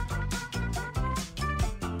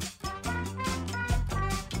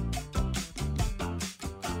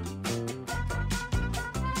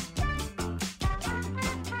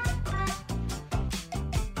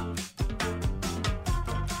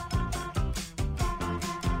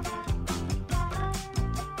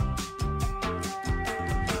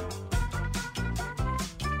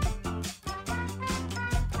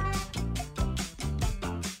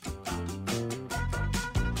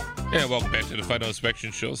 And welcome back to the Final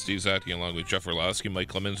Inspection Show. Steve Zautke along with Jeff Orloski. Mike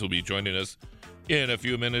Clemens will be joining us in a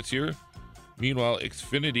few minutes here. Meanwhile,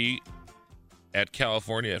 Xfinity at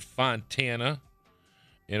California at Fontana.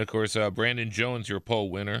 And, of course, Brandon Jones, your pole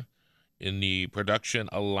winner in the Production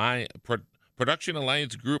Production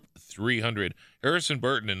Alliance Group 300. Harrison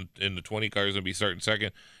Burton in the 20 cars will be starting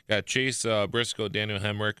second. Got Chase Briscoe, Daniel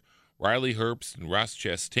Hemrick, Riley Herbst, and Ross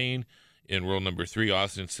Chastain in row number 3.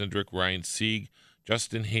 Austin Cindric, Ryan Sieg,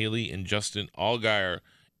 Justin Haley, and Justin Allgaier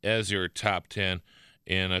as your top 10.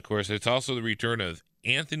 And, of course, it's also the return of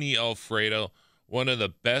Anthony Alfredo, one of the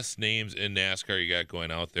best names in NASCAR you got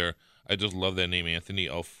going out there. I just love that name, Anthony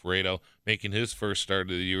Alfredo, making his first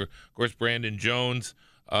start of the year. Of course, Brandon Jones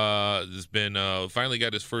has been finally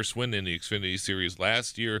got his first win in the Xfinity Series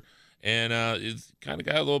last year, and it's kind of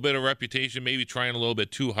got a little bit of reputation, maybe trying a little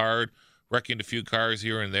bit too hard, wrecking a few cars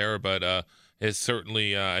here and there, but has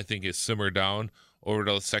certainly, I think, has simmered down over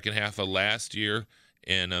the second half of last year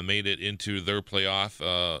and made it into their playoff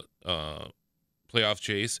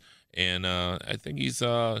chase. And I think he's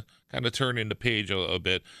kind of turning the page a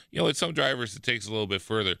bit. With some drivers, it takes a little bit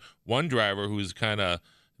further. One driver who's kind of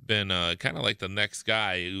been kind of like the next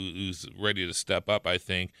guy who's ready to step up, I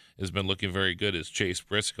think, has been looking very good is Chase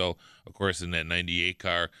Briscoe, of course, in that 98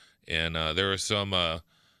 car. And there was some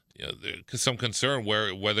concern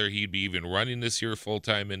whether he'd be even running this year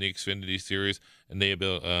full-time in the Xfinity Series. And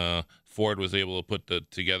Ford was able to put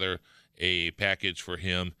together a package for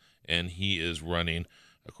him, and he is running.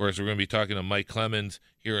 Of course, we're going to be talking to Mike Clemens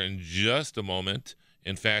here in just a moment.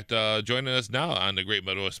 In fact, joining us now on the Great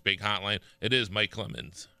Midwest Big Hotline, it is Mike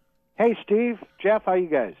Clemens. Hey, Steve, Jeff, how you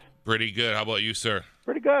guys? Pretty good. How about you, sir?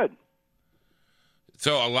 Pretty good.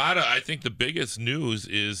 So I think the biggest news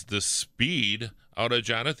is the speed out of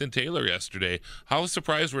Jonathan Taylor yesterday. How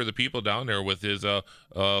surprised were the people down there with his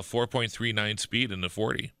 4.39 speed in the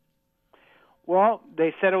 40? Well,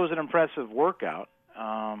 they said it was an impressive workout.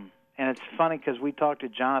 And it's funny because we talked to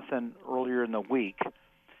Jonathan earlier in the week,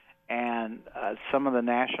 and some of the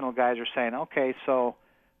national guys are saying, okay, so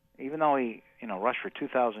even though he rushed for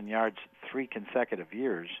 2,000 yards 3 consecutive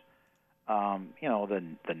years,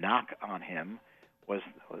 the knock on him was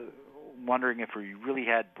wondering if he really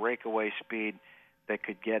had breakaway speed that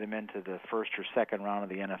could get him into the first or second round of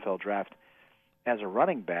the NFL draft as a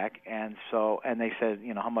running back. And they said,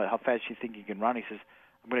 how fast do you think you can run? He says,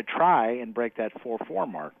 I'm going to try and break that 4.4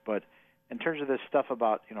 mark. But in terms of this stuff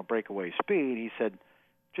about, breakaway speed, he said,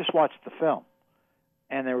 just watch the film.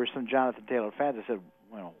 And there were some Jonathan Taylor fans that said,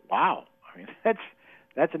 wow. I mean,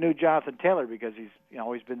 that's a new Jonathan Taylor because he's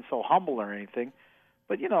always been so humble or anything.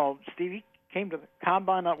 But, Steve, he came to the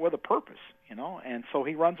combine with a purpose, and so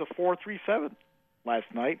he runs a 4.37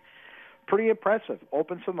 last night. Pretty impressive.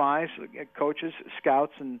 Opened some eyes, coaches,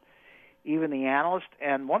 scouts, and even the analysts.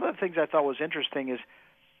 And one of the things I thought was interesting is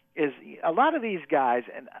a lot of these guys,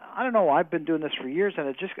 and I don't know, I've been doing this for years, and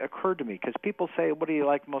it just occurred to me, because people say, what do you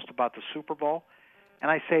like most about the Super Bowl?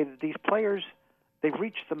 And I say that these players, they've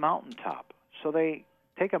reached the mountaintop, so they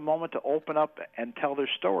take a moment to open up and tell their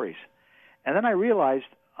stories. And then I realized,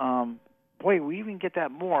 we even get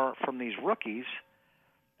that more from these rookies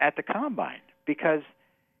at the Combine, because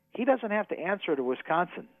he doesn't have to answer to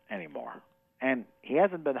Wisconsin anymore, and he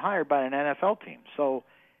hasn't been hired by an NFL team. So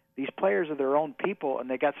these players are their own people, and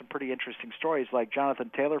they got some pretty interesting stories, like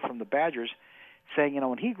Jonathan Taylor from the Badgers saying,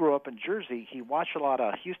 when he grew up in Jersey, he watched a lot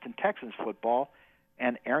of Houston Texans football,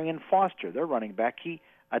 and Arian Foster, their running back, he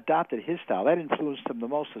adopted his style. That influenced him the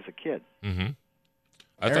most as a kid. Mm-hmm.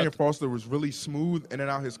 Arian Foster was really smooth in and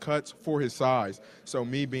out his cuts for his size. So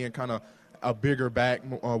me being kind of a bigger back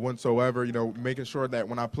whatsoever, making sure that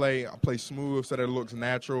when I play smooth so that it looks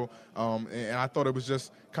natural. And I thought it was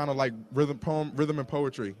just kind of like rhythm and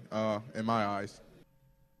poetry in my eyes.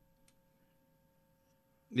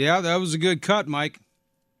 Yeah, that was a good cut, Mike.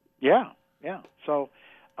 Yeah. So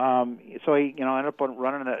he, ended up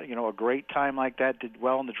running a great time like that, did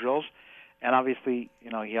well in the drills, and obviously,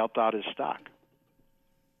 he helped out his stock.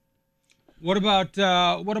 What about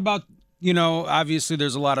obviously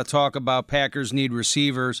there's a lot of talk about Packers need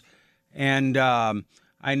receivers, and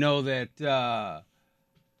I know that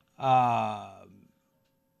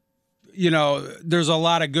there's a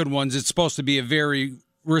lot of good ones. It's supposed to be a very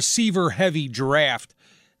receiver-heavy draft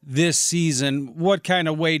this season. What kind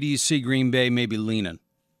of way do you see Green Bay maybe leaning?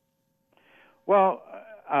 Well,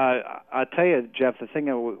 I'll tell you, Jeff, the thing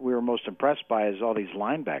that we were most impressed by is all these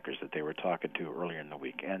linebackers that they were talking to earlier in the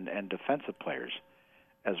week, and defensive players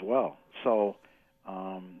as well. So,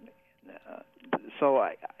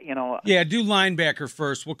 yeah, do linebacker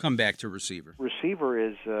first. We'll come back to receiver. Receiver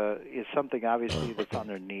is something obviously that's on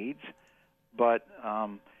their needs, but I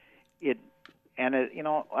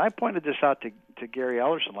pointed this out to Gary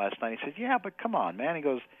Ellerson last night. He said, "Yeah, but come on, man." He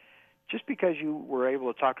goes, "Just because you were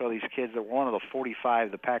able to talk to all these kids that were one of the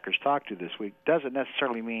 45 the Packers talked to this week doesn't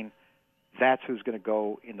necessarily mean that's who's going to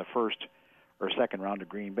go in the first or second round to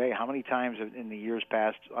Green Bay. How many times in the years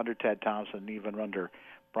past, under Ted Thompson, and even under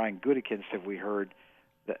Brian Gutekunst, have we heard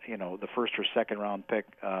that, the first or second round pick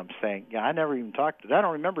saying, "Yeah, I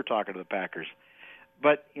don't remember talking to the Packers."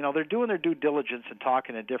 But they're doing their due diligence and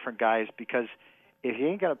talking to different guys, because if you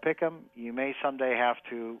ain't going to pick them, you may someday have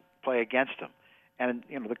to play against them. And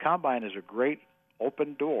the combine is a great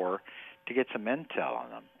open door to get some intel on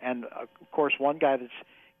them. And of course, one guy that's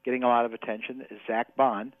getting a lot of attention is Zach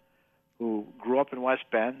Bond, who grew up in West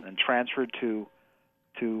Bend and transferred to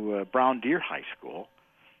Brown Deer High School.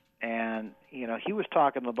 And he was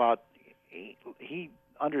talking about he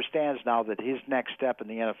understands now that his next step in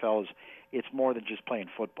the NFL is it's more than just playing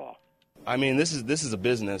football. I mean, this is a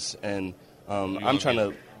business, and I'm trying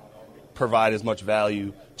to provide as much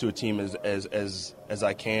value to a team as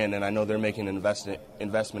I can, and I know they're making an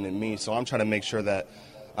investment in me, so I'm trying to make sure that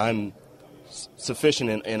I'm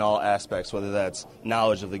sufficient in all aspects, whether that's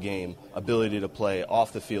knowledge of the game, ability to play,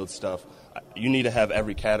 off the field stuff. You need to have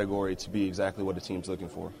every category to be exactly what a team's looking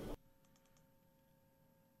for.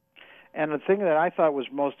 And the thing that I thought was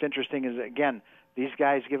most interesting is, again, these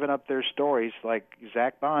guys giving up their stories, like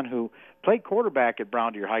Zach Bond, who played quarterback at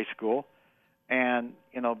Brown Deer High School. And,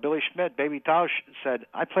 Billy Schmidt, Baby Tausch, said,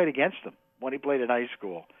 I played against him when he played in high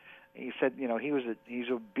school. He said, he's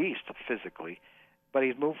a beast physically, but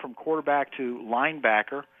he's moved from quarterback to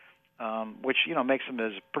linebacker, which, makes him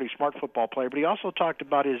a pretty smart football player. But he also talked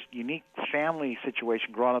about his unique family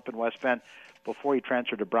situation growing up in West Bend before he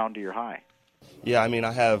transferred to Brown Deer High. Yeah, I mean,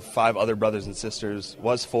 I have 5 other brothers and sisters.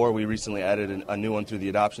 Was 4. We recently added a new one through the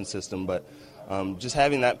adoption system. But just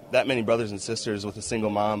having that many brothers and sisters with a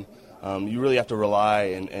single mom, you really have to rely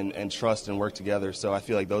and trust and work together. So I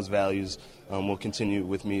feel like those values will continue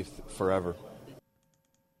with me forever.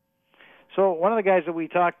 So one of the guys that we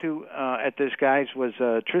talked to at this, guys, was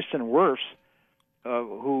Tristan Wirfs,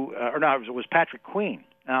 it was Patrick Queen.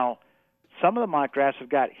 Now, some of the mock drafts have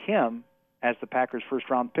got him as the Packers'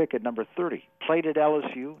 first-round pick at number 30. Played at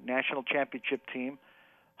LSU, national championship team,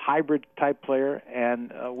 hybrid-type player,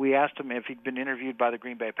 and we asked him if he'd been interviewed by the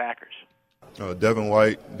Green Bay Packers. Devin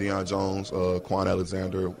White, Deion Jones, Quan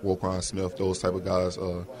Alexander, Woquan Smith, those type of guys,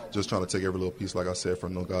 just trying to take every little piece, like I said,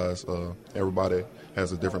 from those guys. Everybody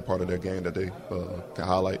has a different part of their game that they can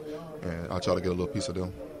highlight, and I try to get a little piece of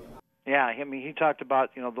them. Yeah, I mean, he talked about,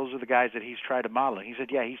 those are the guys that he's tried to model. He said,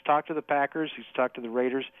 he's talked to the Packers, he's talked to the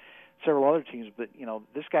Raiders, several other teams, but,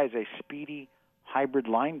 this guy's a speedy hybrid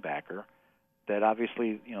linebacker that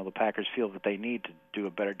obviously, the Packers feel that they need to do a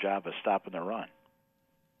better job of stopping the run.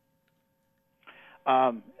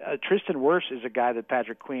 Tristan Wirfs is a guy that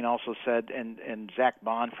Patrick Queen also said, and Zach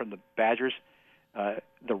Bond from the Badgers,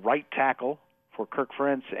 the right tackle for Kirk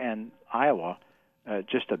Ferentz and Iowa,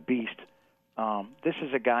 just a beast. This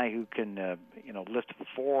is a guy who can, lift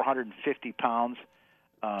 450 pounds.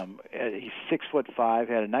 He's 6'5",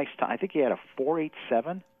 had a nice time. I think he had a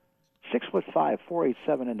 4.87, 6'5",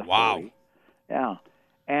 4.87 in the 40. Yeah,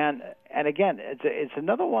 and again, it's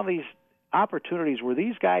another one of these opportunities where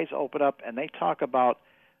these guys open up and they talk about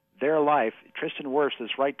their life. Tristan Wirfs,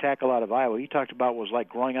 this right tackle out of Iowa, he talked about was like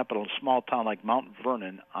growing up in a small town like Mount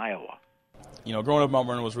Vernon, Iowa. Growing up in Mount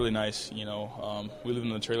Vernon was really nice. We lived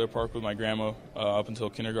in the trailer park with my grandma up until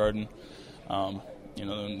kindergarten.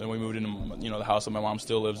 Then we moved into, the house that my mom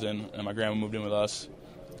still lives in, and my grandma moved in with us.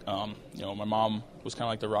 My mom was kind of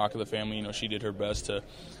like the rock of the family. She did her best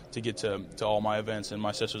to get to all my events and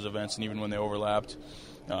my sister's events, and even when they overlapped.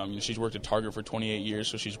 She's worked at Target for 28 years,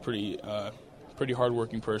 so she's a pretty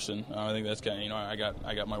hardworking person. I think that's I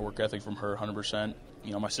got my work ethic from her 100%.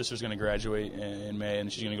 My sister's going to graduate in May,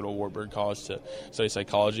 and she's going to go to Wartburg College to study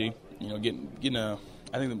psychology.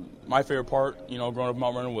 I think my favorite part, growing up in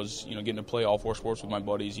Mount Vernon was, getting to play all 4 sports with my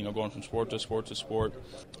buddies. Going from sport to sport to sport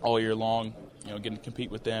all year long. Getting to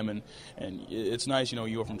compete with them, and it's nice. You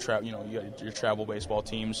go from you got your travel baseball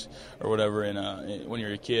teams or whatever, and when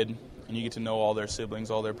you're a kid. And you get to know all their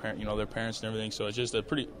siblings, all their their parents and everything. So it's just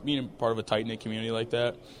being part of a tight-knit community like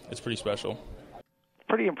that, it's pretty special.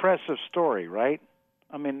 Pretty impressive story, right?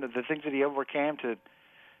 I mean, the things that he overcame to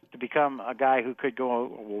become a guy who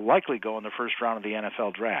will likely go in the first round of the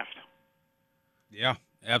NFL draft. Yeah,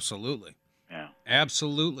 absolutely. Yeah.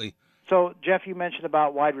 Absolutely. So, Jeff, you mentioned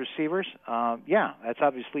about wide receivers. That's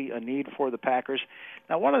obviously a need for the Packers.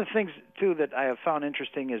 Now, one of the things, too, that I have found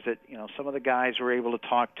interesting is that, some of the guys were able to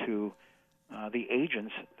talk to the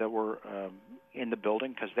agents that were in the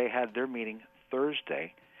building because they had their meeting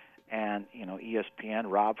Thursday. And,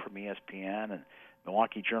 ESPN, Rob from ESPN and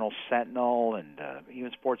Milwaukee Journal Sentinel and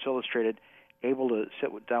even Sports Illustrated able to sit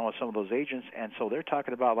down with some of those agents. And so they're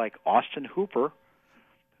talking about, like, Austin Hooper,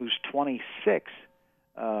 who's 26,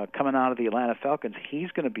 coming out of the Atlanta Falcons,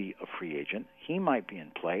 he's going to be a free agent. He might be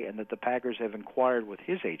in play, and that the Packers have inquired with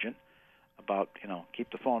his agent about,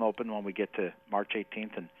 keep the phone open when we get to March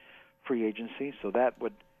 18th and free agency. So that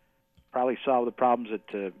would probably solve the problems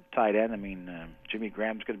at tight end. I mean, Jimmy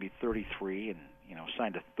Graham's going to be 33 and,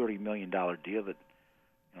 signed a $30 million deal that,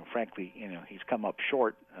 frankly, he's come up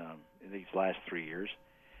short in these last 3 years.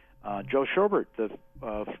 Joe Sherbert, the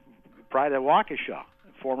pride of Waukesha,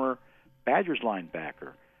 former Badgers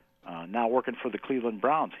linebacker, now working for the Cleveland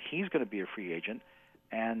Browns. He's going to be a free agent,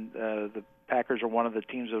 and the Packers are one of the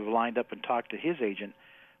teams that have lined up and talked to his agent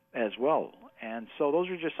as well. And so those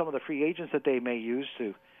are just some of the free agents that they may use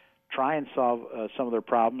to try and solve some of their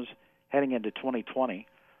problems heading into 2020.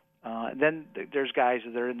 Then there's guys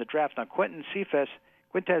that are in the draft. Now, Quintez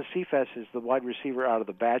Cephas is the wide receiver out of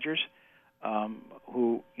the Badgers,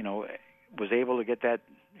 who, was able to get that,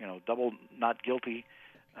 double not guilty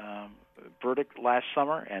verdict last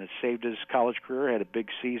summer, and it saved his college career, had a big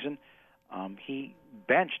season. He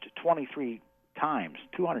benched 23 times,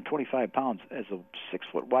 225 pounds as a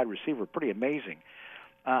 6-foot wide receiver. Pretty amazing.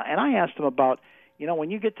 And I asked him about,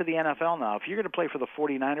 when you get to the NFL now, if you're going to play for the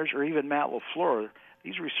 49ers or even Matt LaFleur,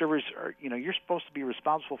 these receivers are, you're supposed to be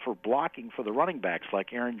responsible for blocking for the running backs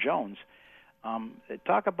like Aaron Jones.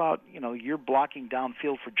 Talk about, your blocking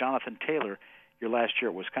downfield for Jonathan Taylor your last year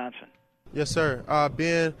at Wisconsin. Yes, sir.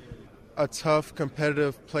 Being a tough,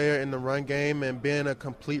 competitive player in the run game and being a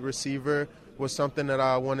complete receiver was something that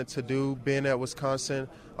I wanted to do. Being at Wisconsin,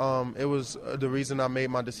 it was the reason I made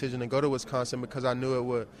my decision to go to Wisconsin, because I knew it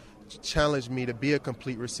would challenge me to be a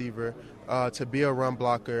complete receiver, to be a run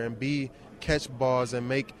blocker and catch balls and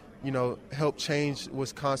make, help change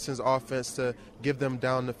Wisconsin's offense to give them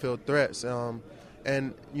down the field threats. And,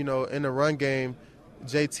 in the run game,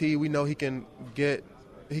 JT, we know he can get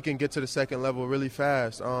to the second level really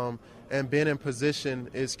fast. And being in position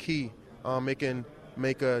is key. It can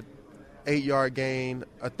make a 8-yard gain,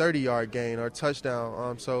 a 30-yard gain, or a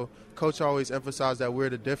touchdown. So Coach always emphasized that we're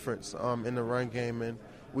the difference in the run game, and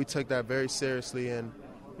we took that very seriously. And,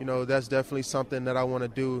 that's definitely something that I want to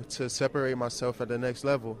do to separate myself at the next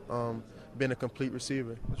level, being a complete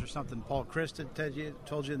receiver. Was there something Paul Christ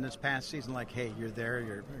told you in this past season, like, hey, you're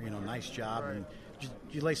there, nice job, and did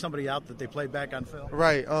you lay somebody out that they played back on film?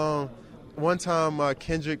 Right. One time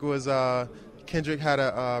Kendrick had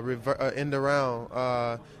a end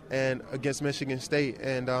around and against Michigan State,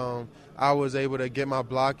 and I was able to get my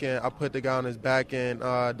block, and I put the guy on his back, and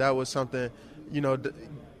that was something,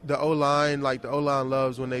 the O-line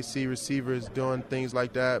loves when they see receivers doing things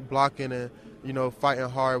like that, blocking and, fighting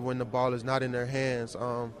hard when the ball is not in their hands,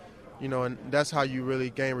 and that's how you really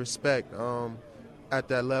gain respect at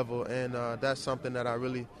that level, and that's something that I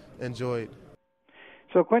really enjoyed.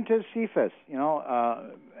 So Quintez Cephas,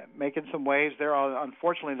 making some waves there.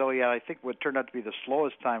 Unfortunately, though, I think what turned out to be the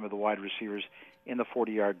slowest time of the wide receivers in the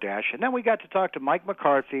 40-yard dash. And then we got to talk to Mike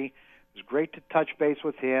McCarthy. It was great to touch base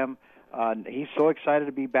with him. He's so excited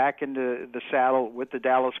to be back into the saddle with the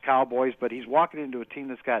Dallas Cowboys, but he's walking into a team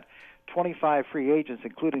that's got 25 free agents,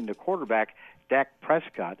 including the quarterback, Dak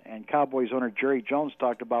Prescott. And Cowboys owner Jerry Jones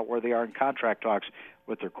talked about where they are in contract talks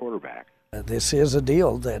with their quarterback. This is a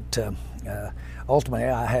deal that ultimately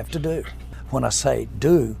I have to do. When I say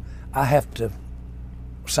do, I have to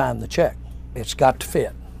sign the check. It's got to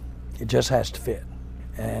fit. It just has to fit.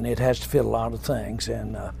 And it has to fit a lot of things.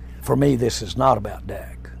 And for me, this is not about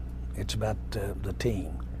Dak. It's about the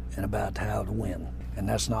team and about how to win. And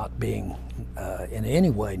that's not being in any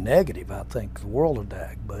way negative, I think, the world of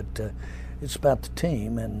Dak. But it's about the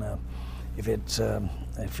team. And if it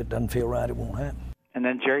doesn't feel right, it won't happen. And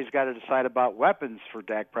then Jerry's got to decide about weapons for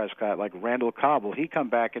Dak Prescott, like Randall Cobb. Will he come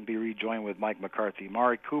back and be rejoined with Mike McCarthy,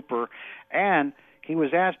 Mari Cooper? And he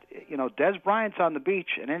was asked, Des Bryant's on the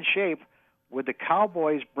beach and in shape. Would the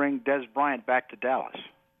Cowboys bring Des Bryant back to Dallas?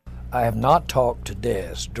 I have not talked to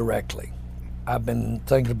Des directly. I've been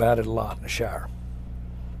thinking about it a lot in the shower.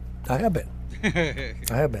 I have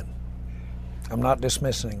been. I'm not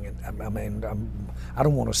dismissing it. I mean, I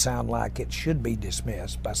don't want to sound like it should be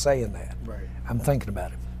dismissed by saying that. Right. I'm thinking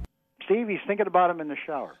about it. Steve, he's thinking about him in the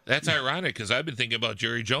shower. That's ironic because I've been thinking about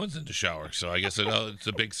Jerry Jones in the shower. So I guess it's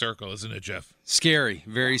a big circle, isn't it, Jeff? Scary,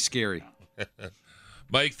 very scary.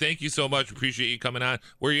 Mike, thank you so much. Appreciate you coming on.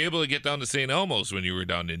 Were you able to get down to St. Elmo's when you were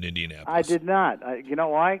down in Indianapolis? I did not. You know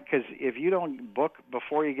why? Because if you don't book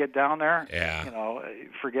before you get down there,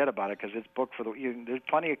 forget about it because it's booked for there's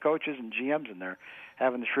plenty of coaches and GMs in there.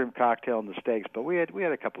 having the shrimp cocktail and the steaks. But we had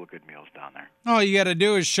a couple of good meals down there. All you got to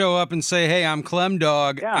do is show up and say, hey, I'm Clem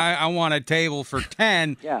Dog. Yeah. I want a table for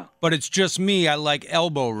 10, Yeah. but it's just me. I like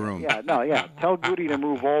elbow room. Yeah. Tell Goody to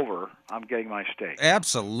move over. I'm getting my steak.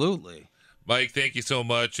 Absolutely. Mike, thank you so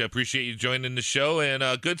much. I appreciate you joining the show, and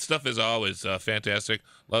good stuff as always. Fantastic.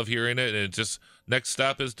 Love hearing it, and just next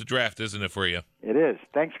stop is the draft, isn't it, for you? It is.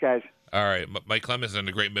 Thanks, guys. All right. Mike Clemens on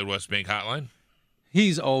the Great Midwest Bank Hotline.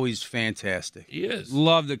 He's always fantastic. He is.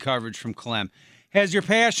 Love the coverage from Clem. Has your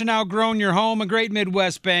passion outgrown your home? A Great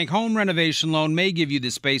Midwest Bank home renovation loan may give you the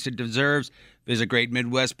space it deserves. Visit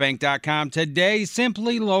greatmidwestbank.com today.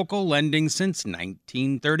 Simply local lending since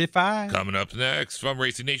 1935. Coming up next from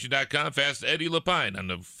RacingNation.com, Fast Eddie LePine on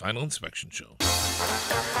the Final Inspection Show.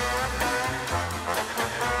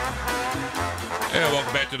 And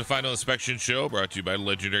welcome back to the Final Inspection Show, brought to you by the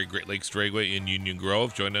legendary Great Lakes Dragway in Union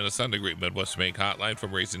Grove. Joining us on the Great Midwest Bank Hotline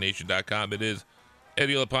from RacingNation.com, it is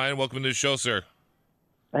Eddie LePine. Welcome to the show, sir.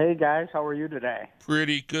 Hey, guys. How are you today?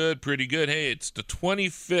 Pretty good. Hey, it's the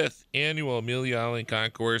 25th annual Amelia Island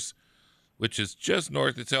Concourse, which is just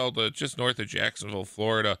north. It's held just north of Jacksonville,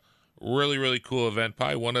 Florida. Really, really cool event.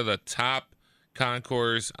 Probably one of the top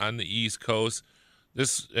concourse on the East Coast.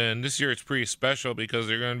 This year it's pretty special because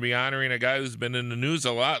they're going to be honoring a guy who's been in the news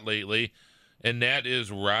a lot lately, and that is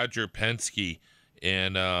Roger Penske.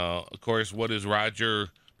 And of course, what is Roger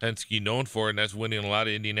Penske known for? And that's winning a lot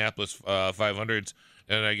of Indianapolis 500s.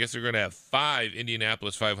 And I guess they're going to have 5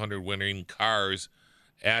 Indianapolis 500 winning cars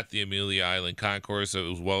at the Amelia Island Concourse,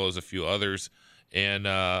 as well as a few others. And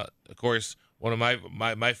of course, one of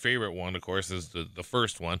my favorite one, of course, is the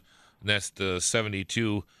first one, and that's the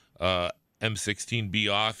 72 M16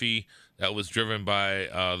 Offie that was driven by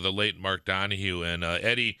the late Mark Donahue. And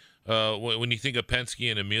Eddie, when you think of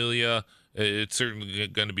Penske and Amelia, it's certainly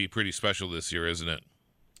going to be pretty special this year, isn't it?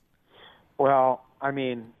 Well, I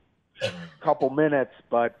mean, a couple minutes,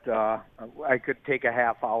 but I could take a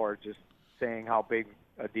half hour just saying how big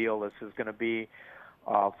a deal this is going to be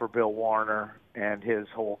for Bill Warner and his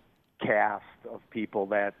whole cast of people.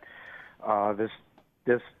 That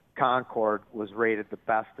this Concorde was rated the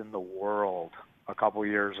best in the world a couple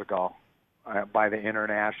years ago by the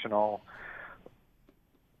international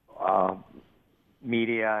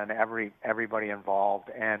media and everybody involved.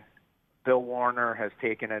 And Bill Warner has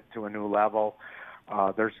taken it to a new level.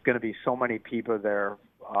 There's going to be so many people there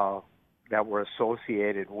that were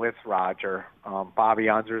associated with Roger. Bobby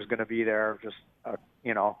Unser is going to be there, just,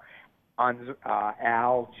 Al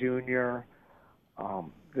Jr.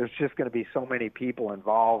 There's just going to be so many people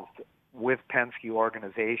involved with Penske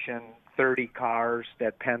organization, 30 cars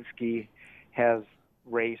that Penske has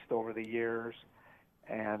raced over the years.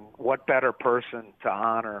 And what better person to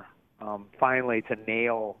honor, finally to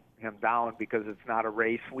nail him down, because it's not a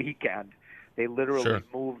race weekend. They literally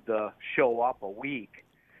moved the show up a week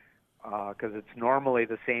because it's normally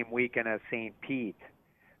the same weekend as St. Pete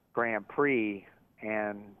Grand Prix.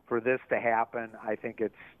 And for this to happen, I think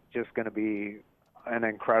it's just going to be an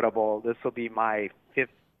incredible – this will be my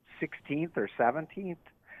 16th or 17th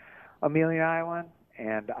Amelia Island.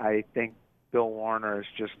 And I think Bill Warner is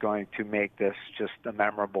just going to make this just a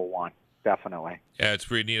memorable one, definitely. Yeah, it's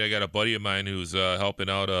pretty neat. I got a buddy of mine who's helping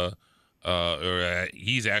out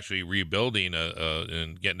he's actually rebuilding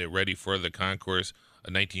and getting it ready for the concourse,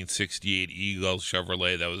 a 1968 Eagle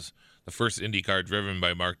Chevrolet. That was the first Indy car driven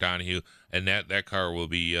by Mark Donahue, and that car will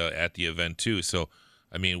be at the event too. So,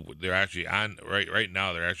 I mean, they're actually on right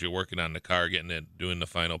now. They're actually working on the car, getting it, doing the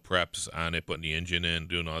final preps on it, putting the engine in,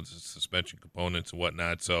 doing all the suspension components and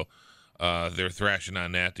whatnot. So, they're thrashing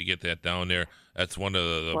on that to get that down there. That's one of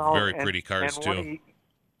the very pretty cars too.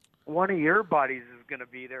 One of your buddies is going to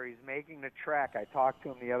be there. He's making the trek. I talked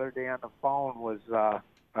to him the other day on the phone. Was a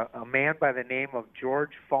man by the name of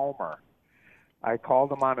George Fomer. I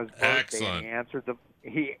called him on his birthday. Excellent. And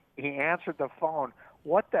he answered the phone.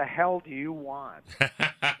 What the hell do you want?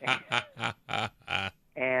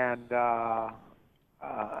 And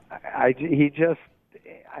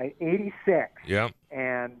 86. Yep.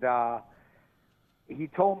 And he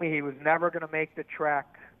told me he was never going to make the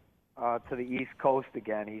trek to the East Coast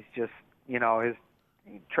again. He's just, his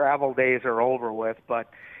travel days are over with, but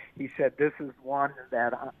he said this is one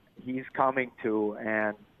that he's coming to,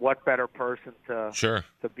 and what better person to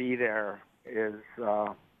be there is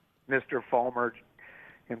Mr. Fomer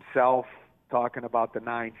himself, talking about the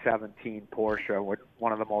 917 Porsche,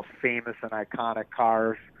 one of the most famous and iconic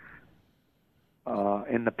cars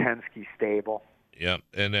in the Penske stable. Yep,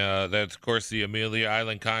 and that's, of course, the Amelia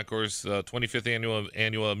Island Concourse, 25th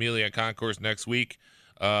annual Amelia Concourse next week.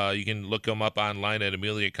 You can look them up online at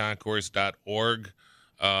ameliaconcourse.org.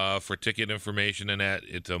 for ticket information and that.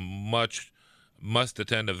 It's a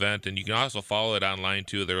must-attend event, and you can also follow it online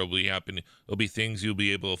too. There'll be things you'll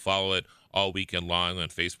be able to follow it all weekend long on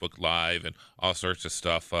Facebook Live and all sorts of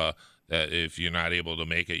stuff that if you're not able to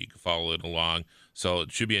make it, you can follow it along. So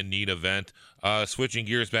it should be a neat event. Switching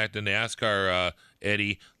gears back to NASCAR,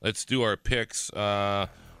 Eddie, let's do our picks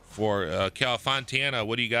for Cal Fontana.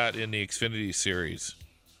 What do you got in the Xfinity Series?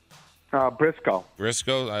 Briscoe.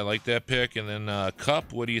 Briscoe, I like that pick. And then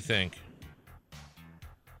Cup, what do you think?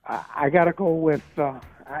 I got to go with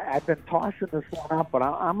I've been tossing this one up, but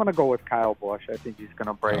I'm going to go with Kyle Busch. I think he's going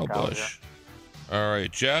to break out Busch. All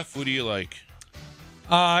right, Jeff, what do you like?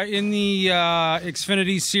 In the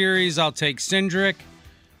Xfinity Series, I'll take Cindric.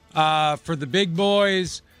 For the big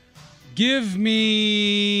boys, give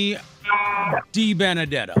me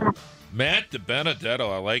DiBenedetto. Matt DiBenedetto,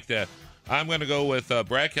 I like that. I'm going to go with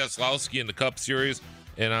Brad Keselowski in the Cup Series,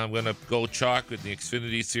 and I'm going to go chalk with the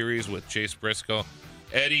Xfinity Series with Chase Briscoe.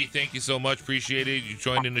 Eddie, thank you so much. Appreciate it. You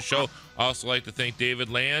joined in the show. I also like to thank David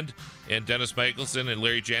Land and Dennis Michelsen and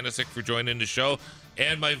Larry Janasek for joining the show,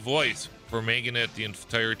 and my voice for making it the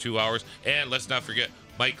entire 2 hours. And let's not forget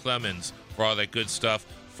Mike Clemens for all that good stuff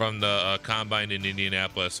from the Combine in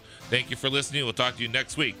Indianapolis. Thank you for listening. We'll talk to you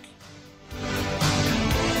next week.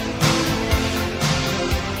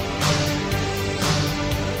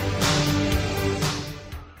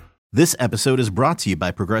 This episode is brought to you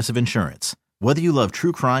by Progressive Insurance. Whether you love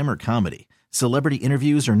true crime or comedy, celebrity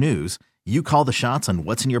interviews or news, you call the shots on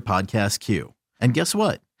what's in your podcast queue. And guess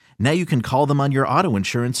what? Now you can call them on your auto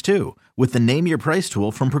insurance too with the Name Your Price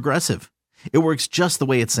tool from Progressive. It works just the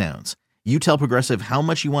way it sounds. You tell Progressive how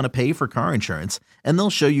much you want to pay for car insurance, and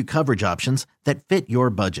they'll show you coverage options that fit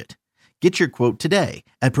your budget. Get your quote today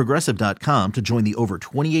at Progressive.com to join the over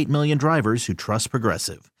 28 million drivers who trust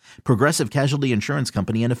Progressive. Progressive Casualty Insurance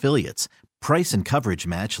Company and Affiliates. Price and coverage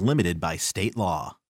match limited by state law.